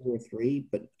 2 or 3,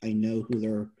 but I know who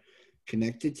they're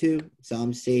connected to, so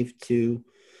I'm safe to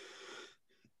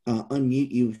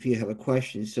unmute you if you have a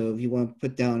question. So if you want to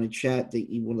put down in the chat that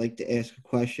you would like to ask a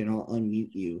question, I'll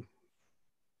unmute you.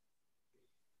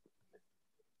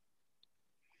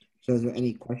 So is there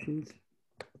any questions?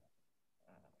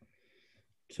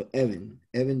 So Evan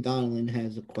Donellan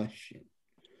has a question.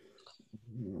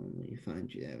 Let me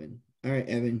find you, Evan. All right,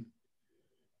 Evan.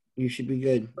 You should be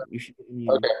good. You should be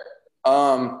muted. Okay.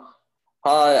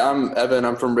 Hi, I'm Evan.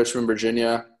 I'm from Richmond,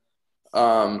 Virginia.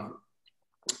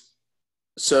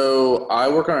 So I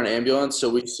work on an ambulance, so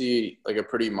we see like a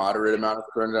pretty moderate amount of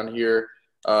corona down here.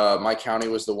 My county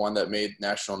was the one that made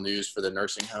national news for the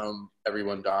nursing home,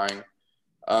 everyone dying.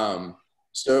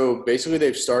 So basically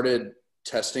they've started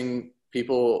testing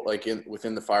people like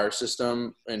within the fire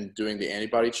system and doing the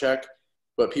antibody check,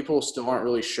 but people still aren't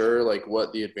really sure like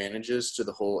what the advantage is to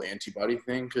the whole antibody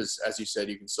thing. Cause as you said,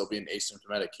 you can still be an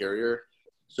asymptomatic carrier.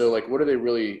 So like, what are they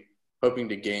really hoping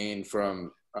to gain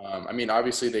from, I mean,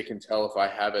 obviously they can tell if I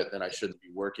have it, then I shouldn't be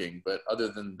working. But other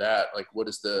than that, like what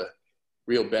is the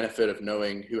real benefit of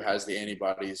knowing who has the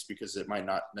antibodies? Because it might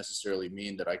not necessarily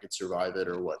mean that I could survive it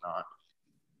or whatnot.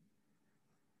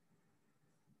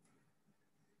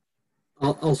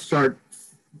 I'll start.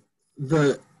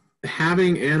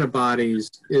 Having antibodies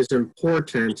is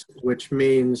important, which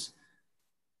means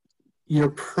you're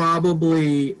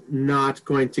probably not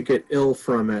going to get ill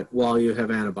from it while you have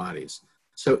antibodies.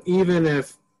 So even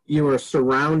if you are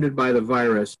surrounded by the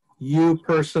virus, you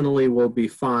personally will be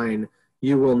fine.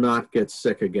 You will not get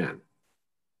sick again.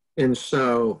 And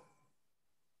so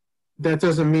that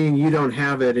doesn't mean you don't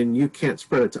have it and you can't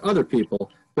spread it to other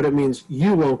people, but it means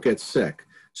you won't get sick.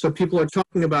 So people are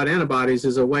talking about antibodies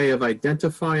as a way of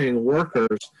identifying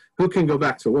workers who can go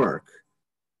back to work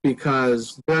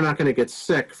because they're not going to get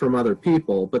sick from other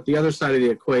people. But the other side of the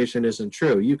equation isn't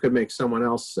true. You could make someone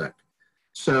else sick.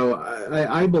 So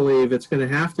I believe it's going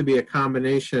to have to be a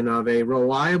combination of a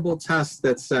reliable test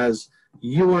that says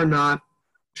you are not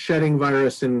shedding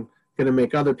virus and going to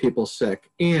make other people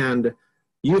sick, and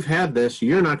you've had this,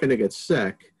 you're not going to get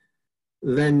sick.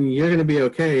 then you're going to be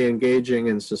okay engaging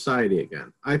in society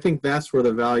again. I think that's where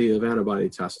the value of antibody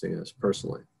testing is,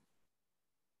 personally.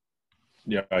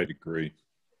 Yeah, I'd agree.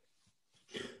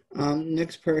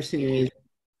 Next person is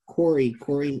Corey.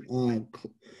 Corey,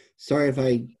 sorry if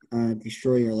I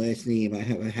destroy your last name. I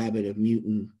have a habit of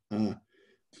muting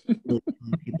people's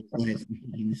last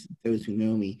names, those who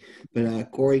know me.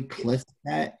 But Corey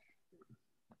Klestat.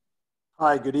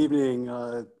 Hi, good evening.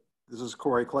 This is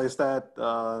Corey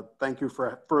Claystad. Thank you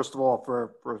first of all,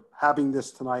 for having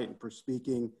this tonight and for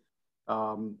speaking.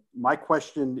 My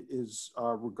question is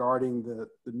regarding the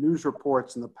news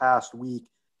reports in the past week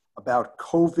about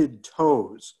COVID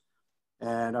toes.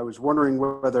 And I was wondering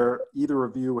whether either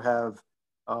of you have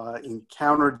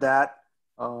encountered that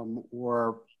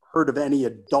or heard of any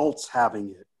adults having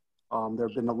it. There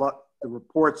have been the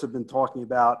reports have been talking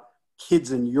about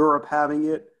kids in Europe having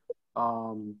it.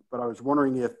 But I was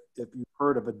wondering if you've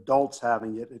heard of adults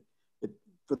having it.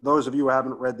 For those of you who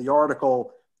haven't read the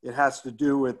article, it has to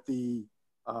do with the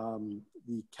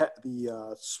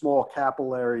small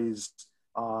capillaries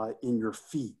in your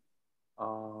feet,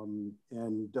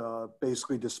 and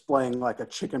basically displaying like a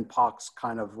chicken pox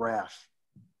kind of rash.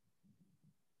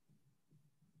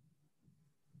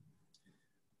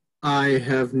 I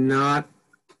have not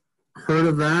heard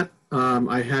of that.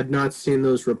 I had not seen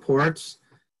those reports.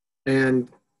 And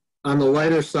on the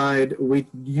lighter side, we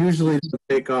usually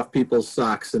take off people's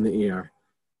socks in the ER.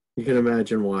 You can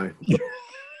imagine why.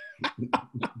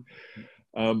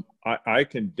 I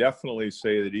can definitely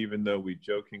say that even though we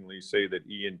jokingly say that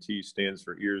ENT stands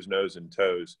for ears, nose, and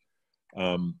toes,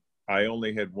 I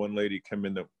only had one lady come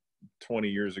in 20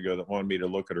 years ago that wanted me to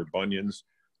look at her bunions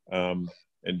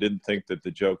and didn't think that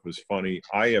the joke was funny.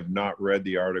 I have not read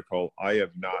the article. I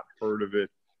have not heard of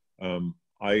it.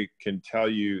 I can tell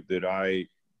you that I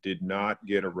did not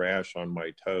get a rash on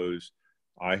my toes.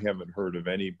 I haven't heard of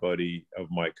anybody of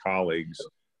my colleagues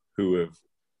who have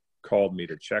called me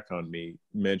to check on me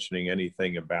mentioning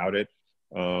anything about it.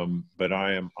 But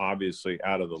I am obviously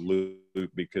out of the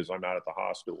loop because I'm not at the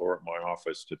hospital or at my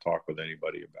office to talk with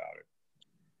anybody about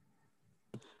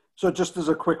it. So just as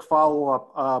a quick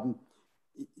follow-up,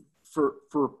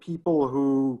 for people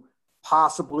who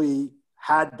possibly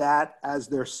had that as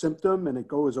their symptom and it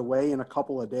goes away in a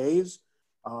couple of days,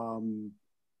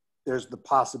 there's the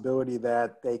possibility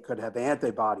that they could have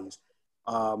antibodies.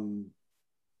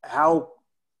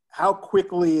 How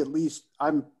quickly, at least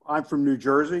I'm from New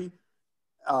Jersey,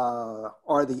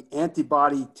 are the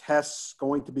antibody tests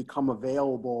going to become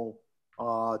available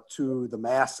to the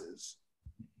masses?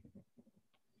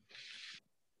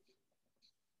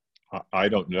 I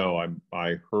don't know.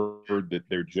 I heard that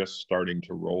they're just starting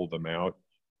to roll them out.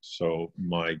 So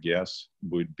my guess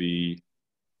would be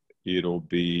it'll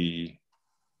be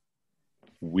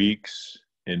weeks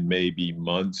and maybe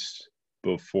months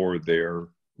before they're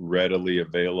readily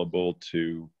available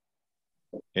to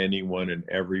anyone and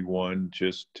everyone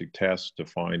just to test to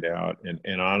find out.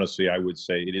 And honestly, I would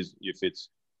say it is, if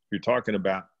you're talking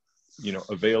about,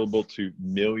 available to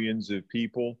millions of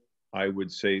people, I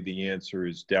would say the answer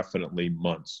is definitely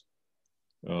months.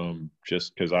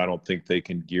 Just because I don't think they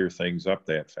can gear things up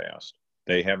that fast.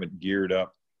 They haven't geared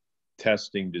up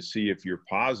testing to see if you're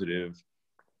positive.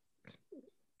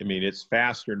 I mean, it's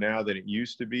faster now than it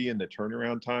used to be, and the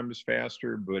turnaround time is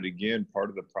faster. But again, part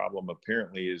of the problem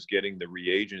apparently is getting the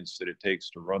reagents that it takes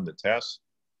to run the tests.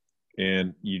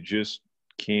 And you just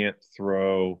can't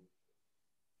throw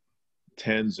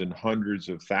tens and hundreds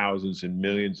of thousands and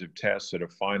millions of tests at a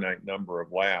finite number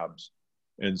of labs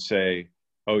and say,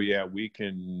 oh yeah, we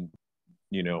can,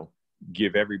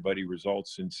 give everybody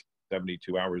results in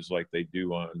 72 hours like they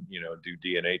do on, do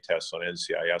DNA tests on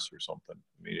NCIS or something.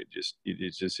 I mean, it just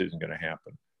isn't going to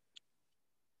happen.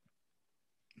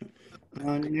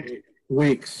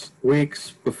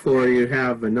 Weeks before you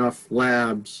have enough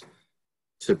labs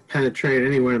to penetrate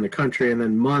anywhere in the country, and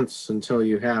then months until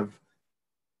you have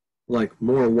like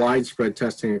more widespread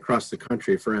testing across the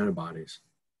country for antibodies.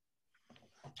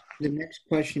 The next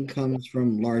question comes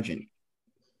from Largent.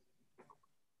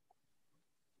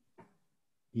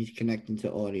 He's connecting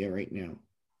to audio right now.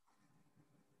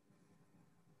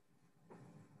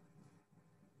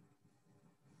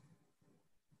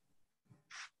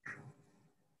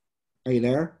 Are you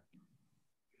there?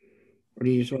 Or do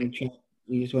you just want to check?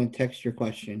 You just want to text your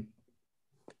question?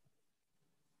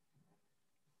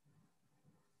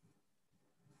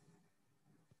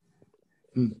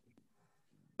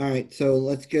 All right, so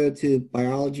let's go to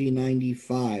Biology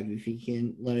 95. If you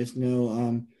can let us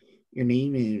know your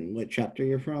name and what chapter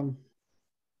you're from.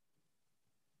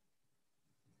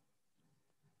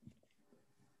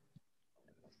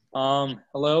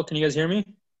 Hello, can you guys hear me?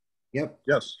 Yep.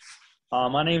 Yes.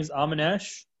 My name's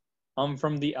Amanesh. I'm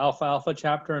from the Alpha Alpha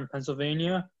chapter in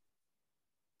Pennsylvania.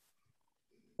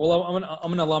 Well,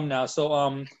 I'm an alum now.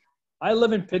 So I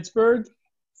live in Pittsburgh,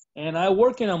 and I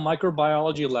work in a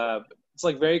microbiology lab. It's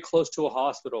like very close to a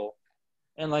hospital,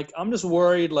 and like I'm just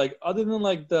worried. Like other than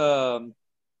like the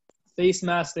face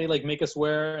masks they like make us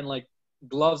wear and like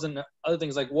gloves and other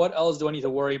things, like what else do I need to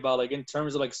worry about? Like in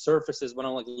terms of like surfaces when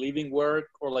I'm like leaving work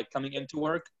or like coming into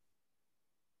work.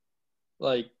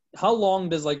 Like how long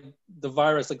does like the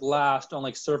virus like last on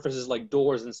like surfaces like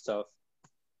doors and stuff?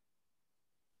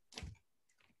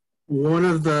 One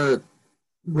of the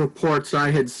reports I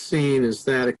had seen is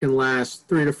that it can last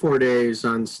 3 to 4 days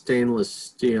on stainless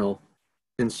steel.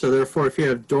 And so therefore, if you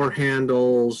have door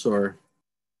handles or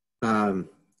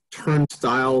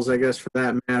turnstiles, I guess for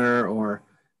that matter, or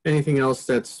anything else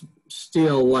that's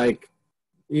steel, like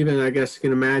even I guess you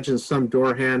can imagine some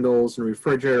door handles and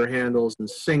refrigerator handles and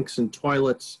sinks and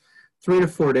toilets, 3 to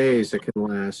 4 days it can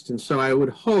last. And so I would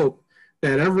hope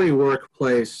that every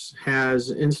workplace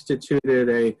has instituted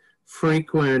a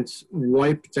frequent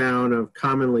wipe down of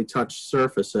commonly touched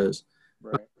surfaces.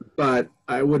 Right. But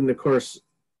I wouldn't, of course,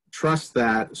 trust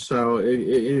that. So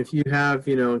if you have,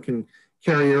 can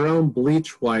carry your own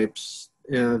bleach wipes,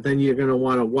 then you're going to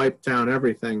want to wipe down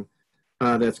everything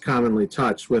that's commonly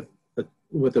touched with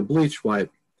a bleach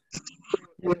wipe.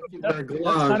 That's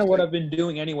kind of what I've been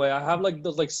doing anyway. I have like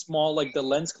those like small like the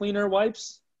lens cleaner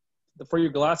wipes for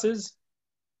your glasses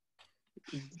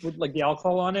with like the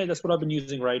alcohol on it. That's what I've been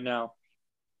using right now.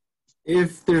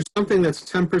 If there's something that's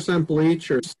 10% bleach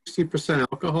or 60%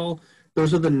 alcohol,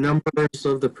 those are the numbers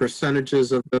of the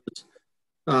percentages of those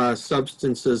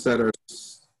substances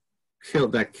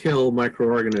that kill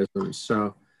microorganisms.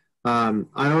 So I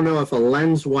don't know if a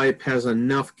lens wipe has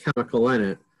enough chemical in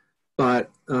it,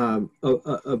 but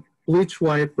a bleach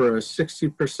wipe or a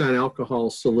 60%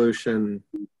 alcohol solution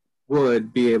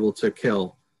would be able to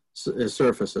kill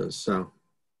surfaces. So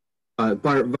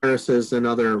viruses and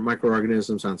other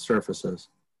microorganisms on surfaces.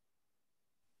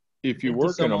 If you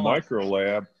work in a micro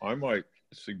lab, I might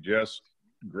suggest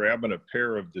grabbing a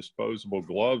pair of disposable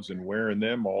gloves and wearing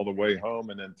them all the way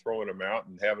home and then throwing them out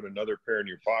and having another pair in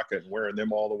your pocket and wearing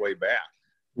them all the way back.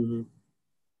 Mm-hmm.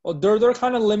 Well, they're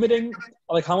kind of limiting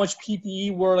like how much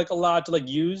PPE we're like allowed to like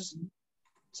use.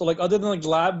 So like other than like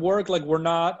lab work, like we're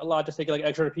not allowed to take like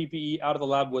extra PPE out of the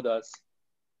lab with us.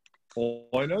 Well,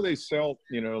 I know they sell,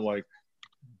 like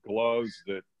gloves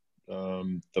that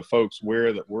the folks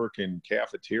wear that work in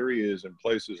cafeterias and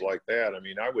places like that. I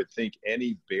mean, I would think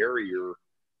any barrier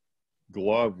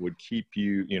glove would keep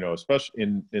you,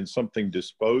 especially in something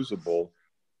disposable.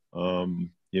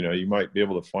 You might be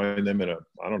able to find them in a,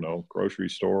 I don't know, grocery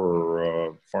store or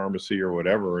a pharmacy or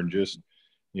whatever, and just,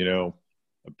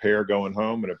 a pair going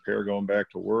home and a pair going back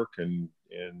to work and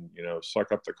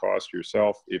suck up the cost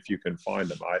yourself if you can find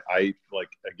them. I like,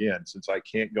 again, since I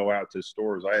can't go out to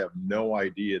stores, I have no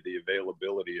idea the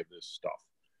availability of this stuff.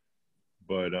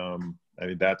 But I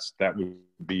mean, that would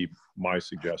be my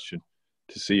suggestion,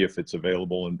 to see if it's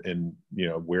available and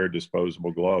wear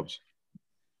disposable gloves.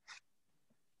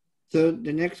 So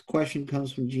the next question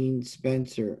comes from Gene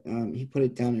Spencer. He put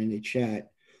it down in the chat.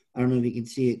 I don't know if you can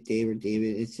see it, Dave or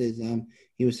David. It says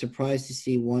he was surprised to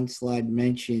see one slide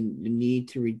mention the need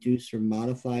to reduce or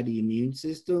modify the immune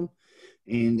system,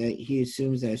 and that he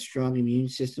assumes that a strong immune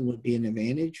system would be an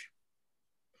advantage.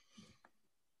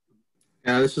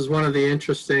 Yeah, this is one of the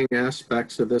interesting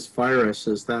aspects of this virus,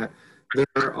 is that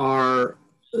there are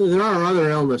other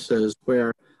illnesses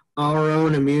where our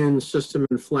own immune system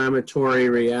inflammatory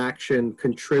reaction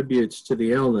contributes to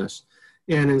the illness.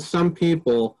 And in some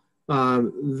people,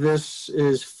 this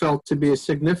is felt to be a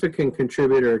significant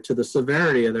contributor to the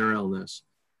severity of their illness.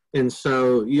 And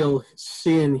so you'll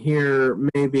see and hear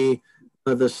maybe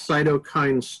the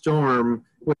cytokine storm,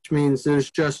 which means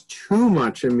there's just too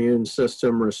much immune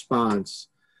system response.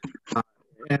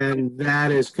 And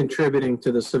that is contributing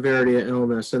to the severity of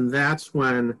illness. And that's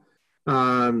when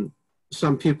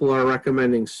some people are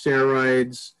recommending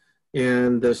steroids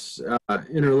and this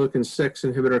interleukin-6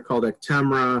 inhibitor called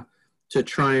Actemra to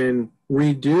try and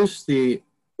reduce the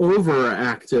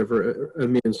overactive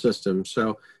immune system.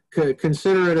 So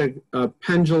consider it a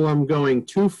pendulum going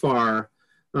too far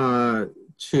to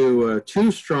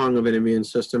too strong of an immune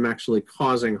system actually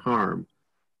causing harm.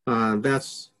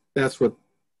 That's what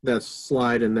that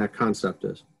slide and that concept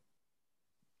is.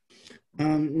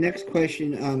 Next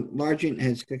question. Largent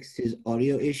has fixed his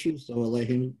audio issue, so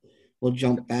we'll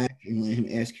jump back and let him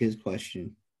ask his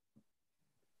question.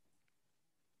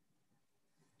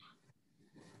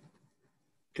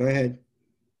 Go ahead.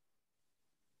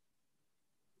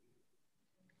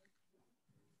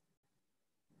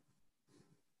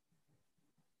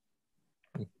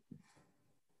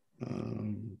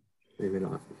 Maybe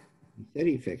not. He said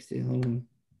he fixed it. Hold on.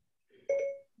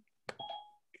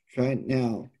 Try it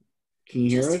now. Can you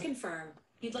hear Just us? to confirm,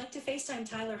 you'd like to FaceTime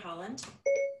Tyler Holland?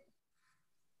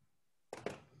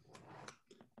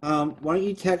 Why don't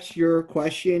you text your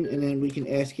question and then we can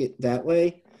ask it that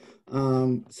way.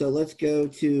 So let's go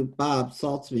to Bob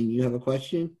Saltzman. You have a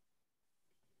question?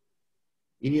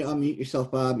 You need to unmute yourself,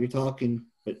 Bob. You're talking,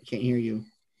 but can't hear you.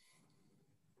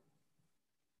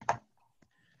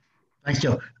 Thanks,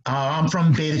 Joe. I'm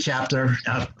from Beta Chapter.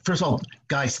 First of all,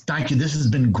 guys, thank you. This has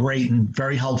been great and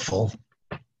very helpful.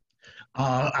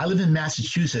 I live in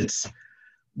Massachusetts,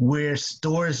 where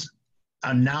stores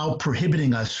are now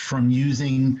prohibiting us from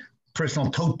using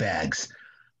personal tote bags.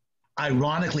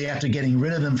 Ironically, after getting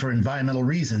rid of them for environmental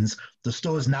reasons, the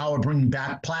stores now are bringing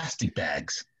back plastic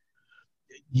bags.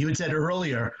 You had said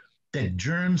earlier that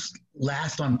germs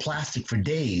last on plastic for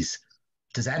days.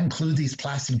 Does that include these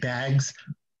plastic bags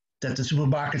that the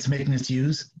supermarket's making us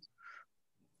use?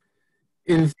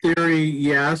 In theory,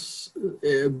 yes,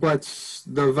 but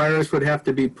the virus would have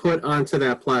to be put onto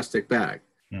that plastic bag.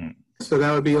 So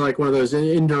that would be like one of those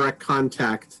indirect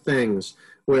contact things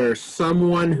where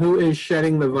someone who is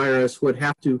shedding the virus would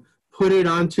have to put it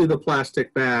onto the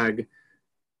plastic bag,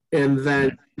 and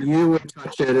then you would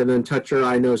touch it and then touch your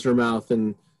eye, nose, or mouth,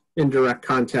 and indirect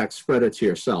contact spread it to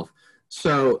yourself.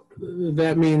 So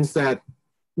that means that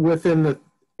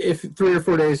if 3 or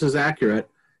 4 days is accurate,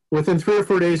 within 3 or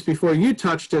 4 days before you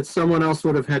touched it, someone else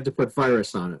would have had to put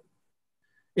virus on it.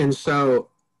 And so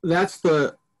that's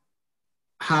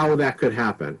how that could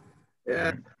happen.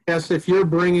 Yes, if you're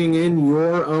bringing in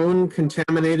your own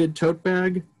contaminated tote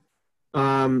bag,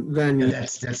 then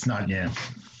that's not,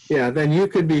 then you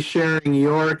could be sharing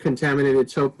your contaminated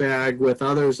tote bag with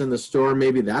others in the store.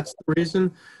 Maybe that's the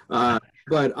reason.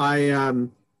 But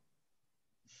I'm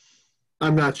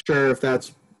not sure if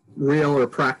that's real or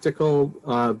practical.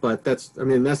 But that's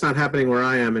not happening where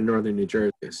I am in northern New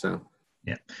Jersey. So.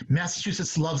 Yeah,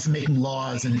 Massachusetts loves making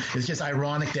laws, and it's just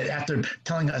ironic that after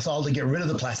telling us all to get rid of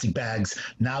the plastic bags,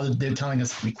 now that they're telling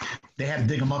us they had to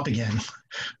dig them up again.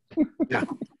 Yeah,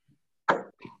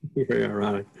 very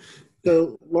ironic.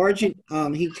 So, Largent,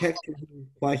 he texted his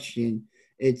question.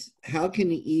 It's how can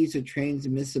the ease of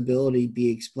transmissibility be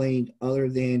explained other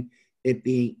than it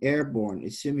being airborne?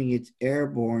 Assuming it's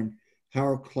airborne, how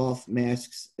are cloth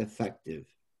masks effective?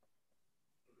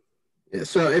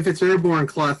 So if it's airborne,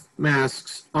 cloth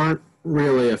masks aren't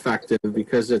really effective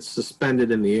because it's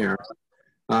suspended in the air.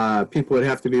 People would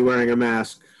have to be wearing a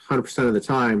mask 100% of the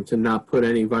time to not put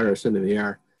any virus into the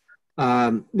air. I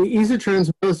think the ease of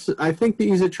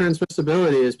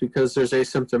transmissibility is because there's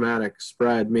asymptomatic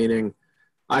spread, meaning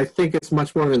I think it's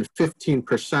much more than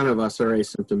 15% of us are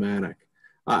asymptomatic.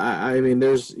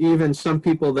 There's even some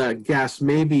people that guess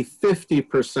maybe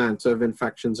 50% of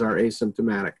infections are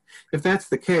asymptomatic. If that's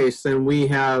the case, then we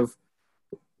have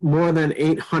more than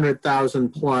 800,000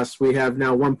 plus. We have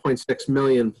now 1.6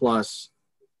 million plus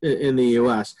in the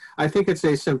U.S. I think it's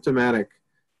asymptomatic.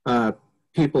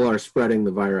 People are spreading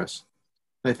the virus.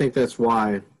 I think that's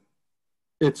why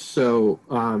it's so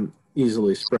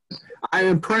easily spread. I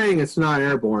am praying it's not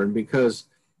airborne, because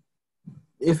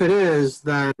if it is,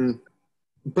 then...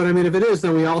 But if it is,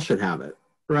 then we all should have it,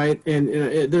 right? And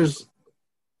there's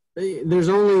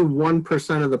only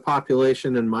 1% of the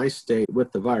population in my state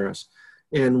with the virus,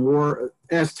 and we're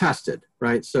as tested,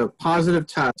 right? So positive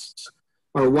tests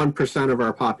are 1% of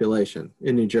our population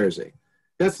in New Jersey.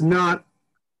 That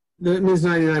means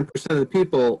 99% of the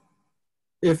people,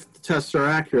 if the tests are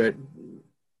accurate,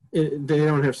 they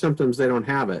don't have symptoms, they don't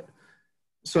have it.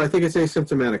 So I think it's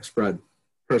asymptomatic spread,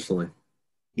 personally.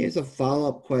 Here's a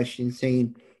follow-up question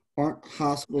saying, aren't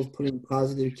hospitals putting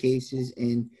positive cases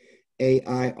in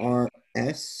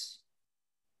AIRS?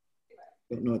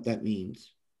 Don't know what that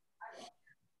means.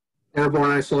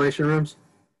 Airborne isolation rooms?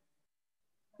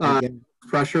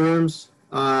 Pressure rooms?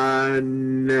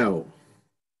 No.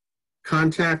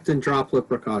 Contact and droplet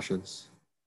precautions.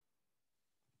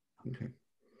 Okay.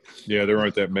 Yeah, there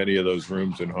aren't that many of those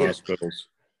rooms in hospitals.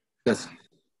 Yes.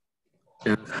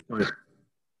 Yeah.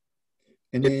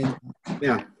 And then,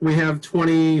 yeah, we have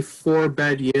 24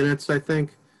 bed units, I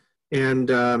think, and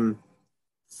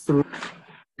 3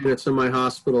 units in my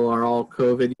hospital are all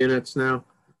COVID units now,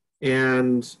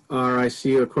 and our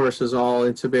ICU, of course, is all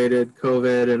intubated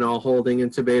COVID and all holding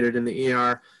intubated in the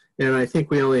ER, and I think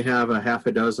we only have a half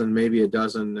a dozen, maybe a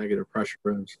dozen negative pressure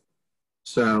rooms.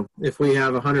 So if we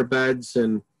have 100 beds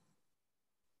and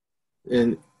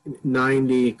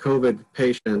 90 COVID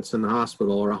patients in the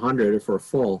hospital, or 100 if we're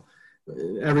full,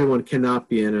 everyone cannot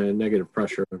be in a negative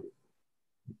pressure room.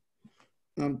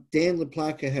 Dan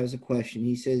LaPlaca has a question.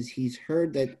 He says he's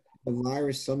heard that the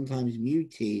virus sometimes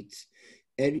mutates.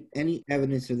 Any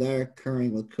evidence of that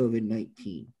occurring with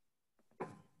COVID-19?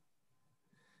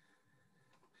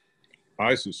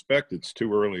 I suspect it's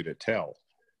too early to tell.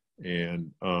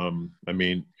 And I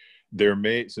mean, there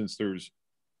may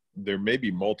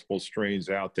be multiple strains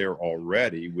out there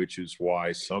already, which is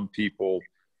why some people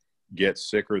get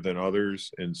sicker than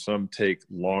others and some take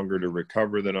longer to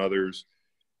recover than others.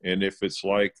 And if it's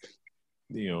like,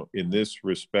 in this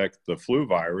respect, the flu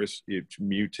virus, it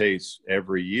mutates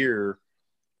every year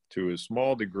to a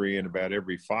small degree and about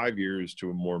every 5 years to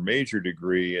a more major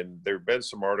degree. And there have been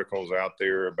some articles out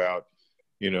there about,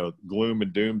 gloom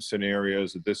and doom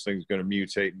scenarios that this thing's going to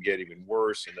mutate and get even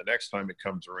worse. And the next time it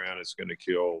comes around, it's going to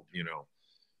kill,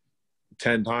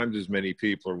 10 times as many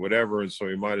people or whatever. And so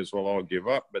we might as well all give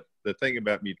up. But the thing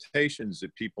about mutations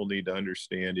that people need to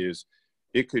understand is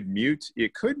it could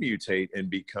mutate and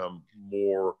become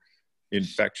more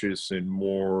infectious and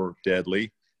more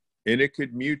deadly. And it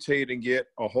could mutate and get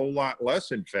a whole lot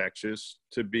less infectious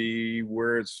to be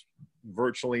where it's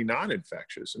virtually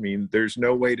non-infectious. I mean, there's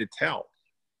no way to tell.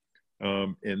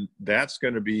 And that's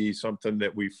going to be something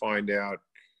that we find out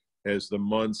as the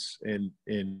months and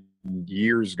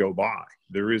years go by.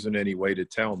 There isn't any way to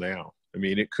tell now. I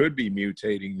mean, it could be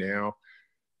mutating now.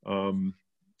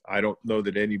 I don't know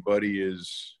that anybody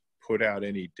has put out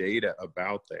any data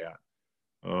about that.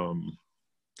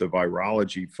 The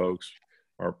virology folks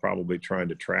are probably trying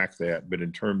to track that. But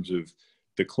in terms of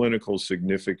the clinical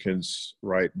significance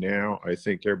right now, I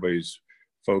think everybody's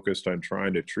focused on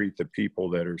trying to treat the people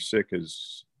that are sick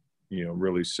as,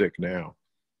 really sick now.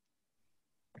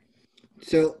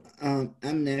 So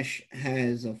Amnesh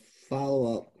has a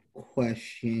follow-up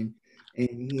question,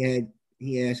 and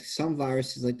he asked, some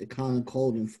viruses like the common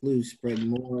cold and flu spread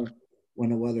more when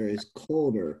the weather is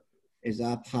colder. Is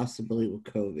that a possibility with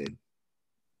COVID?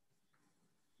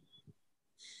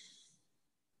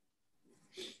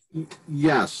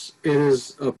 Yes, it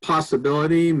is a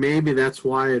possibility. Maybe that's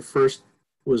why it first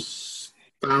was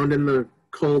found in the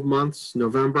cold months,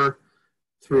 November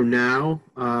through now.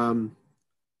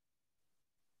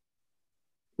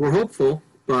 We're hopeful,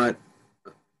 but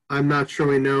I'm not sure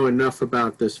we know enough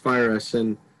about this virus.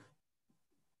 And,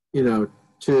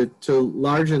 to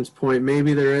Largen's point,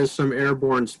 maybe there is some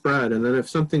airborne spread. And then if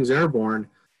something's airborne,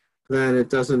 then it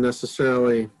doesn't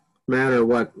necessarily matter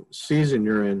what season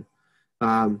you're in.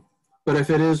 But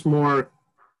if it is more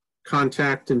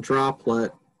contact and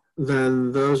droplet,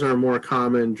 then those are more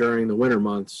common during the winter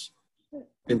months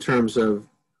in terms of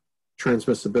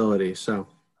transmissibility. So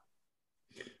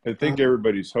I think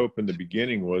everybody's hope in the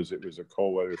beginning was it was a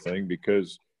cold weather thing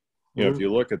because, if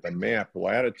you look at the map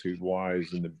latitude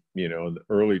wise in the, in the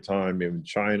early time in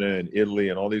China and Italy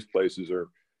and all these places are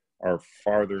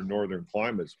farther northern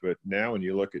climates. But now when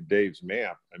you look at Dave's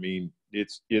map, I mean,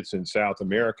 it's in South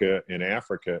America and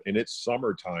Africa and it's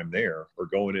summertime there or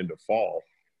going into fall.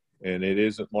 And it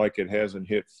isn't like it hasn't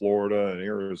hit Florida and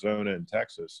Arizona and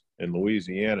Texas and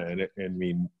Louisiana. And I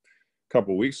mean, a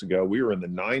couple of weeks ago, we were in the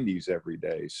 90s every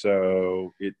day.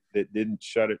 So it didn't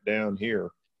shut it down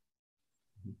here.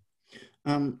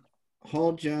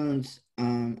 Hall Jones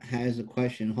has a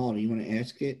question. Hall, do you want to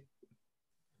ask it?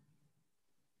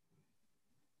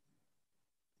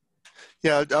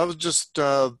 Yeah, I was just,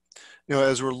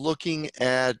 as we're looking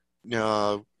at,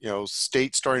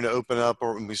 states starting to open up,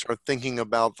 or when we start thinking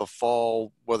about the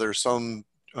fall, whether some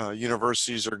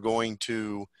universities are going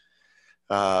to,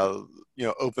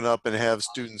 open up and have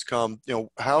students come,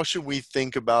 how should we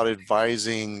think about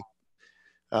advising,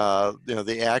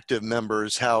 the active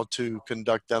members how to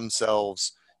conduct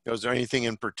themselves? Is there anything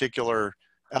in particular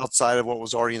outside of what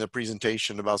was already in the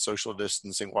presentation about social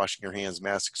distancing, washing your hands,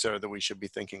 masks, et cetera, that we should be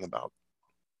thinking about?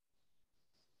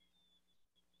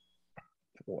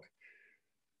 Boy,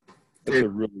 that's a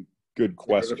really good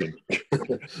question.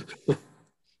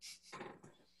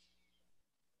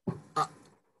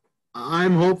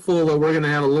 I'm hopeful that we're going to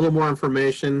have a little more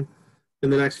information in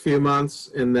the next few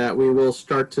months and that we will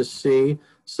start to see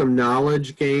some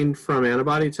knowledge gained from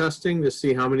antibody testing to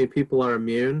see how many people are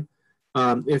immune.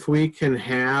 If we can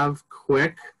have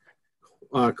quick,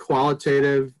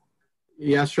 qualitative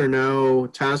yes or no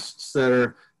tests that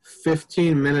are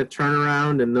 15-minute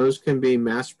turnaround, and those can be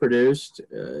mass produced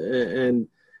and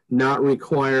not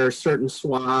require certain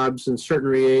swabs and certain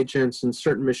reagents and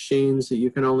certain machines that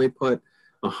you can only put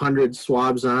 100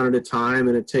 swabs on at a time,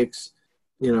 and it takes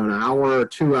an hour or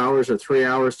 2 hours or 3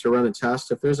 hours to run a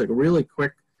test. If there's a really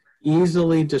quick,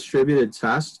 easily distributed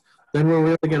test, then we're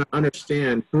really going to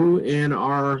understand who in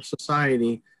our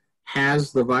society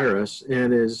has the virus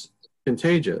and is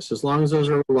contagious. As long as those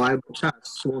are reliable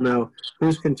tests, we'll know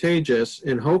who's contagious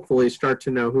and hopefully start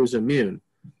to know who's immune.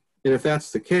 And if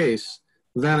that's the case,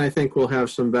 then I think we'll have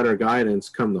some better guidance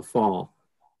come the fall.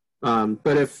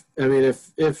 But if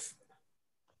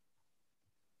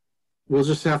we'll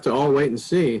just have to all wait and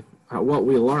see what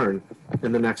we learn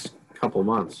in the next couple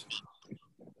months.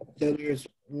 So there's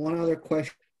one other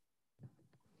question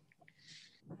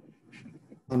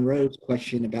on Rose's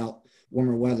question about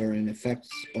warmer weather and effects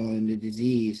on the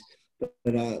disease.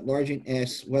 But Largent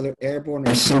asks whether airborne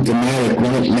or symptomatic,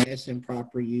 will mass and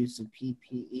proper use of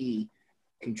PPE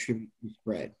contribute to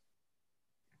spread?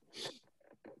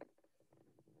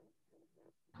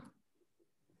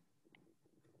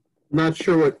 I'm not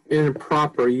sure what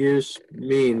improper use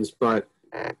means, but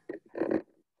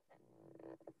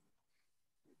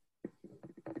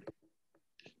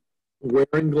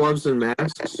wearing gloves and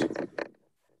masks?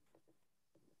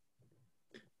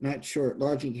 Not sure.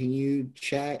 Largent, can you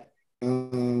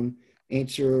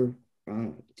answer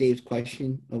Dave's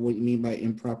question of what you mean by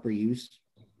improper use?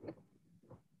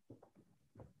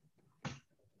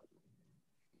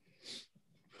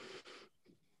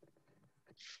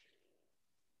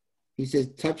 He says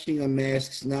touching on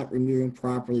masks, not removing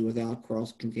properly without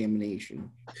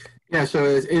cross-contamination. Yeah, so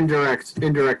it's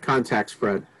indirect contact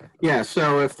spread. Yeah,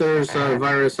 so if there's a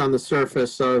virus on the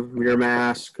surface of your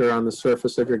mask or on the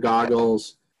surface of your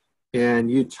goggles,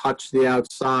 and you touch the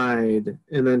outside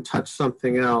and then touch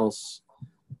something else,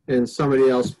 and somebody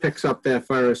else picks up that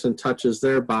virus and touches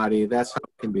their body, that's how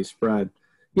it can be spread.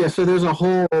 Yeah, so there's a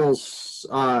whole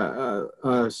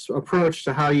approach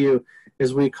to how you,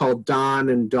 as we call don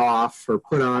and doff, or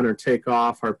put on or take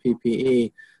off our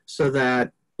PPE, so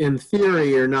that in theory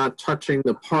you're not touching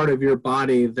the part of your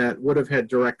body that would have had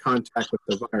direct contact with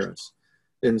the virus.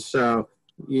 And so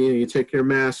you take your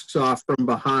masks off from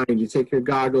behind, you take your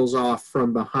goggles off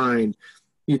from behind,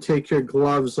 you take your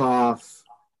gloves off.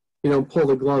 You don't pull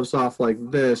the gloves off like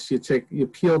this. You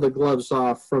peel the gloves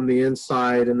off from the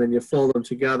inside, and then you fold them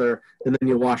together, and then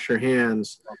you wash your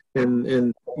hands,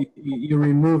 and you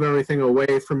remove everything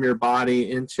away from your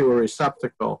body into a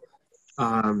receptacle.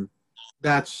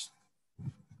 That's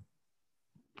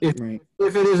if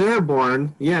it is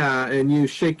airborne, yeah, and you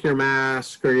shake your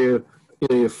mask, or you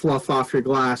fluff off your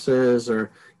glasses,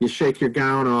 or you shake your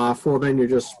gown off. Well, then you're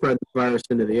just spreading the virus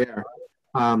into the air.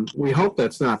 We hope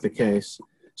that's not the case.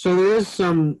 So there is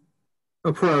some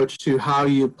approach to how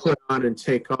you put on and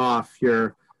take off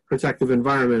your protective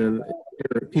environment and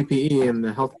your PPE in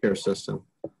the healthcare system.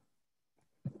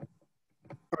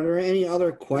 Are there any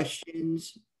other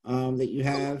questions that you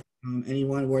have?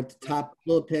 Anyone? We're at the top,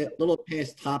 little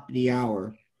past top of the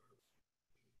hour.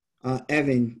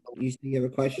 Evan, you have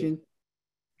a question?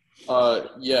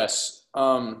 Yes.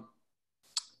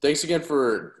 Thanks again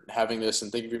for having this,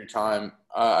 and thank you for your time.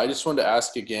 I just wanted to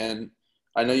ask again.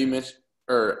 I know you mentioned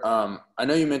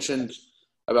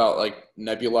about like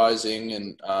nebulizing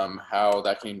and how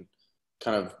that can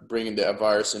kind of bring the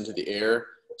virus into the air.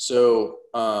 So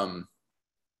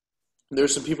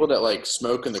there's some people that like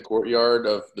smoke in the courtyard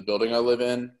of the building I live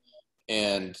in,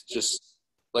 and just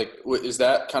like, is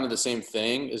that kind of the same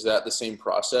thing? Is that the same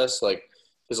process? Like,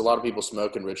 because a lot of people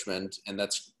smoke in Richmond, and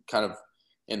that's kind of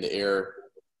in the air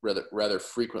rather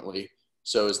frequently.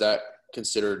 So is that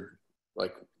considered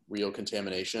like real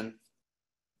contamination?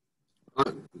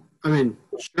 I mean,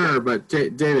 sure, but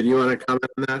David, you want to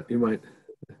comment on that? You might.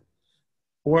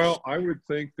 Well, I would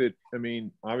think that, I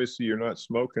mean, obviously you're not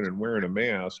smoking and wearing a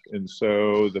mask, and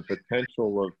so the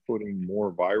potential of putting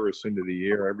more virus into the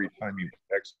air every time you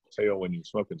exhale when you're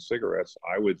smoking cigarettes,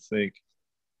 I would think,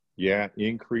 yeah,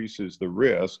 increases the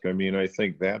risk. I mean, I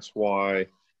think that's why,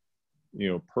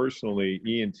 personally,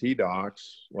 ENT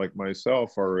docs like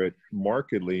myself are at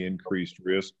markedly increased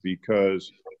risk,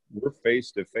 because we're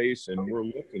face to face and we're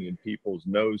looking in people's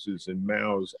noses and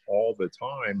mouths all the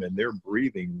time, and they're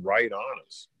breathing right on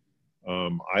us.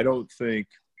 I don't think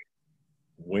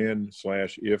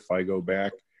if I go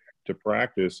back to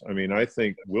practice, I mean, I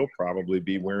think we'll probably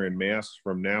be wearing masks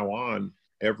from now on,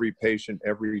 every patient,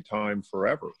 every time,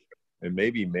 forever, and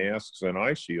maybe masks and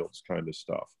eye shields kind of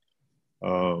stuff.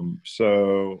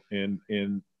 So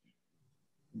in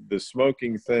the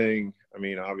smoking thing, I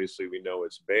mean, obviously we know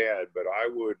it's bad, but I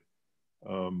would,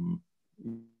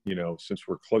 since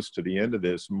we're close to the end of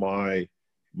this, my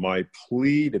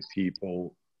plea to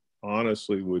people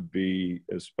honestly would be,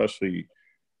 especially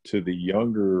to the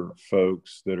younger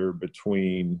folks that are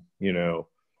between, the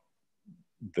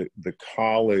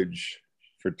college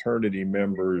fraternity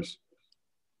members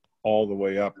all the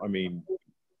way up. I mean,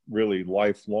 really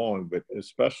lifelong, but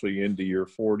especially into your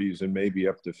 40s and maybe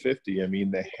up to 50. I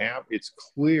mean, it's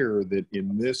clear that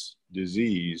in this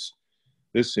disease,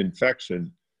 this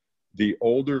infection, the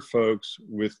older folks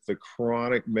with the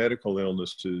chronic medical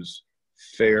illnesses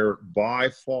fare by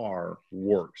far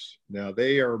worse. Now,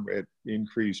 they are at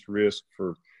increased risk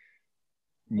for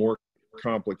more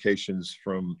complications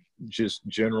from just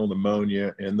general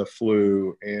pneumonia and the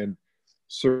flu and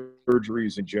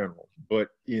surgeries in general. But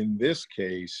in this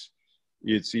case,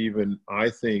 it's even, I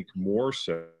think, more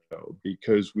so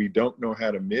because we don't know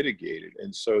how to mitigate it.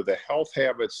 And so the health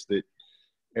habits that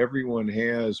everyone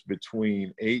has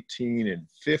between 18 and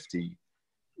 50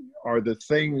 are the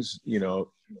things,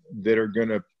 that are going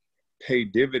to pay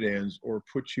dividends or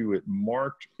put you at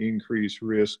marked increased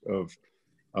risk of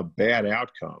a bad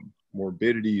outcome,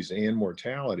 morbidities and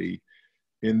mortality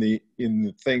in the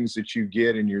things that you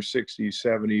get in your 60s,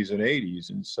 70s, and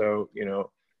 80s. And so,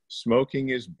 smoking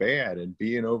is bad, and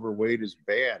being overweight is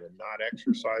bad, and not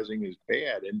exercising is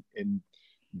bad. And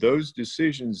those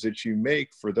decisions that you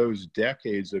make for those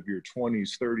decades of your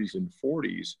 20s, 30s, and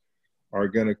 40s are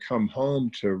going to come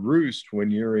home to roost when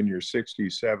you're in your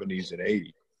 60s, 70s, and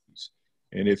 80s.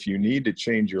 And if you need to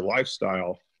change your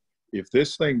lifestyle, if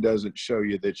this thing doesn't show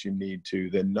you that you need to,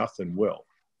 then nothing will.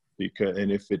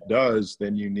 And if it does,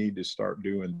 then you need to start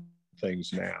doing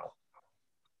things now.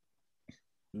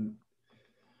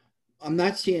 I'm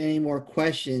not seeing any more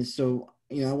questions, so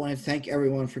I want to thank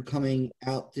everyone for coming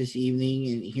out this evening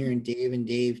and hearing Dave and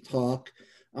Dave talk.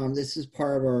 This is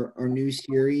part of our new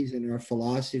series and our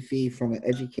philosophy from an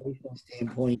educational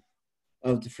standpoint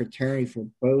of the fraternity for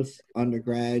both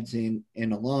undergrads and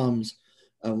alums,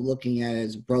 of looking at it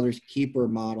as a brother's keeper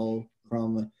model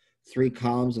from 3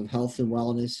 columns of health and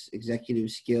wellness, executive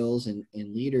skills, and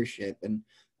leadership. And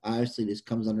obviously this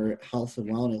comes under health and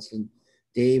wellness. And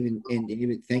Dave and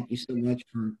David, thank you so much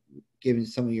for giving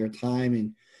some of your time.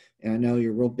 And I know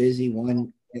you're real busy,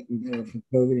 one getting better from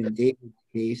COVID in David's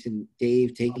case, and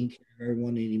Dave taking care of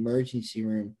everyone in the emergency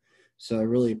room. So I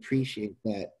really appreciate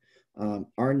that.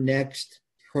 Our next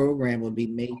program will be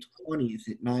May 20th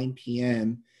at 9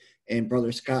 p.m. And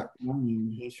Brother Scott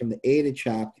Runyon, he's from the ADA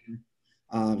chapter.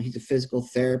 He's a physical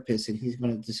therapist, and he's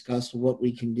going to discuss what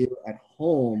we can do at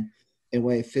home in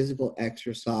way of physical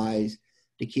exercise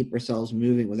to keep ourselves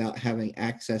moving without having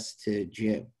access to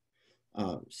gym.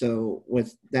 So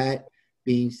with that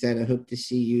being said, I hope to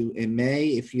see you in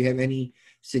May. If you have any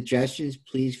suggestions,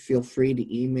 please feel free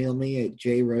to email me at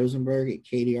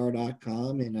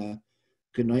jrosenberg@kdr.com. And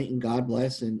good night and God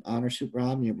bless, and honor Super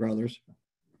Omnia, brothers.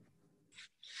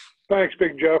 Thanks,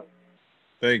 Big Joe.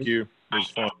 Thank you. It was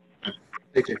fun.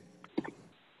 Thank you.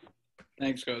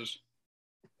 Thanks, guys.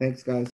 Thanks, guys.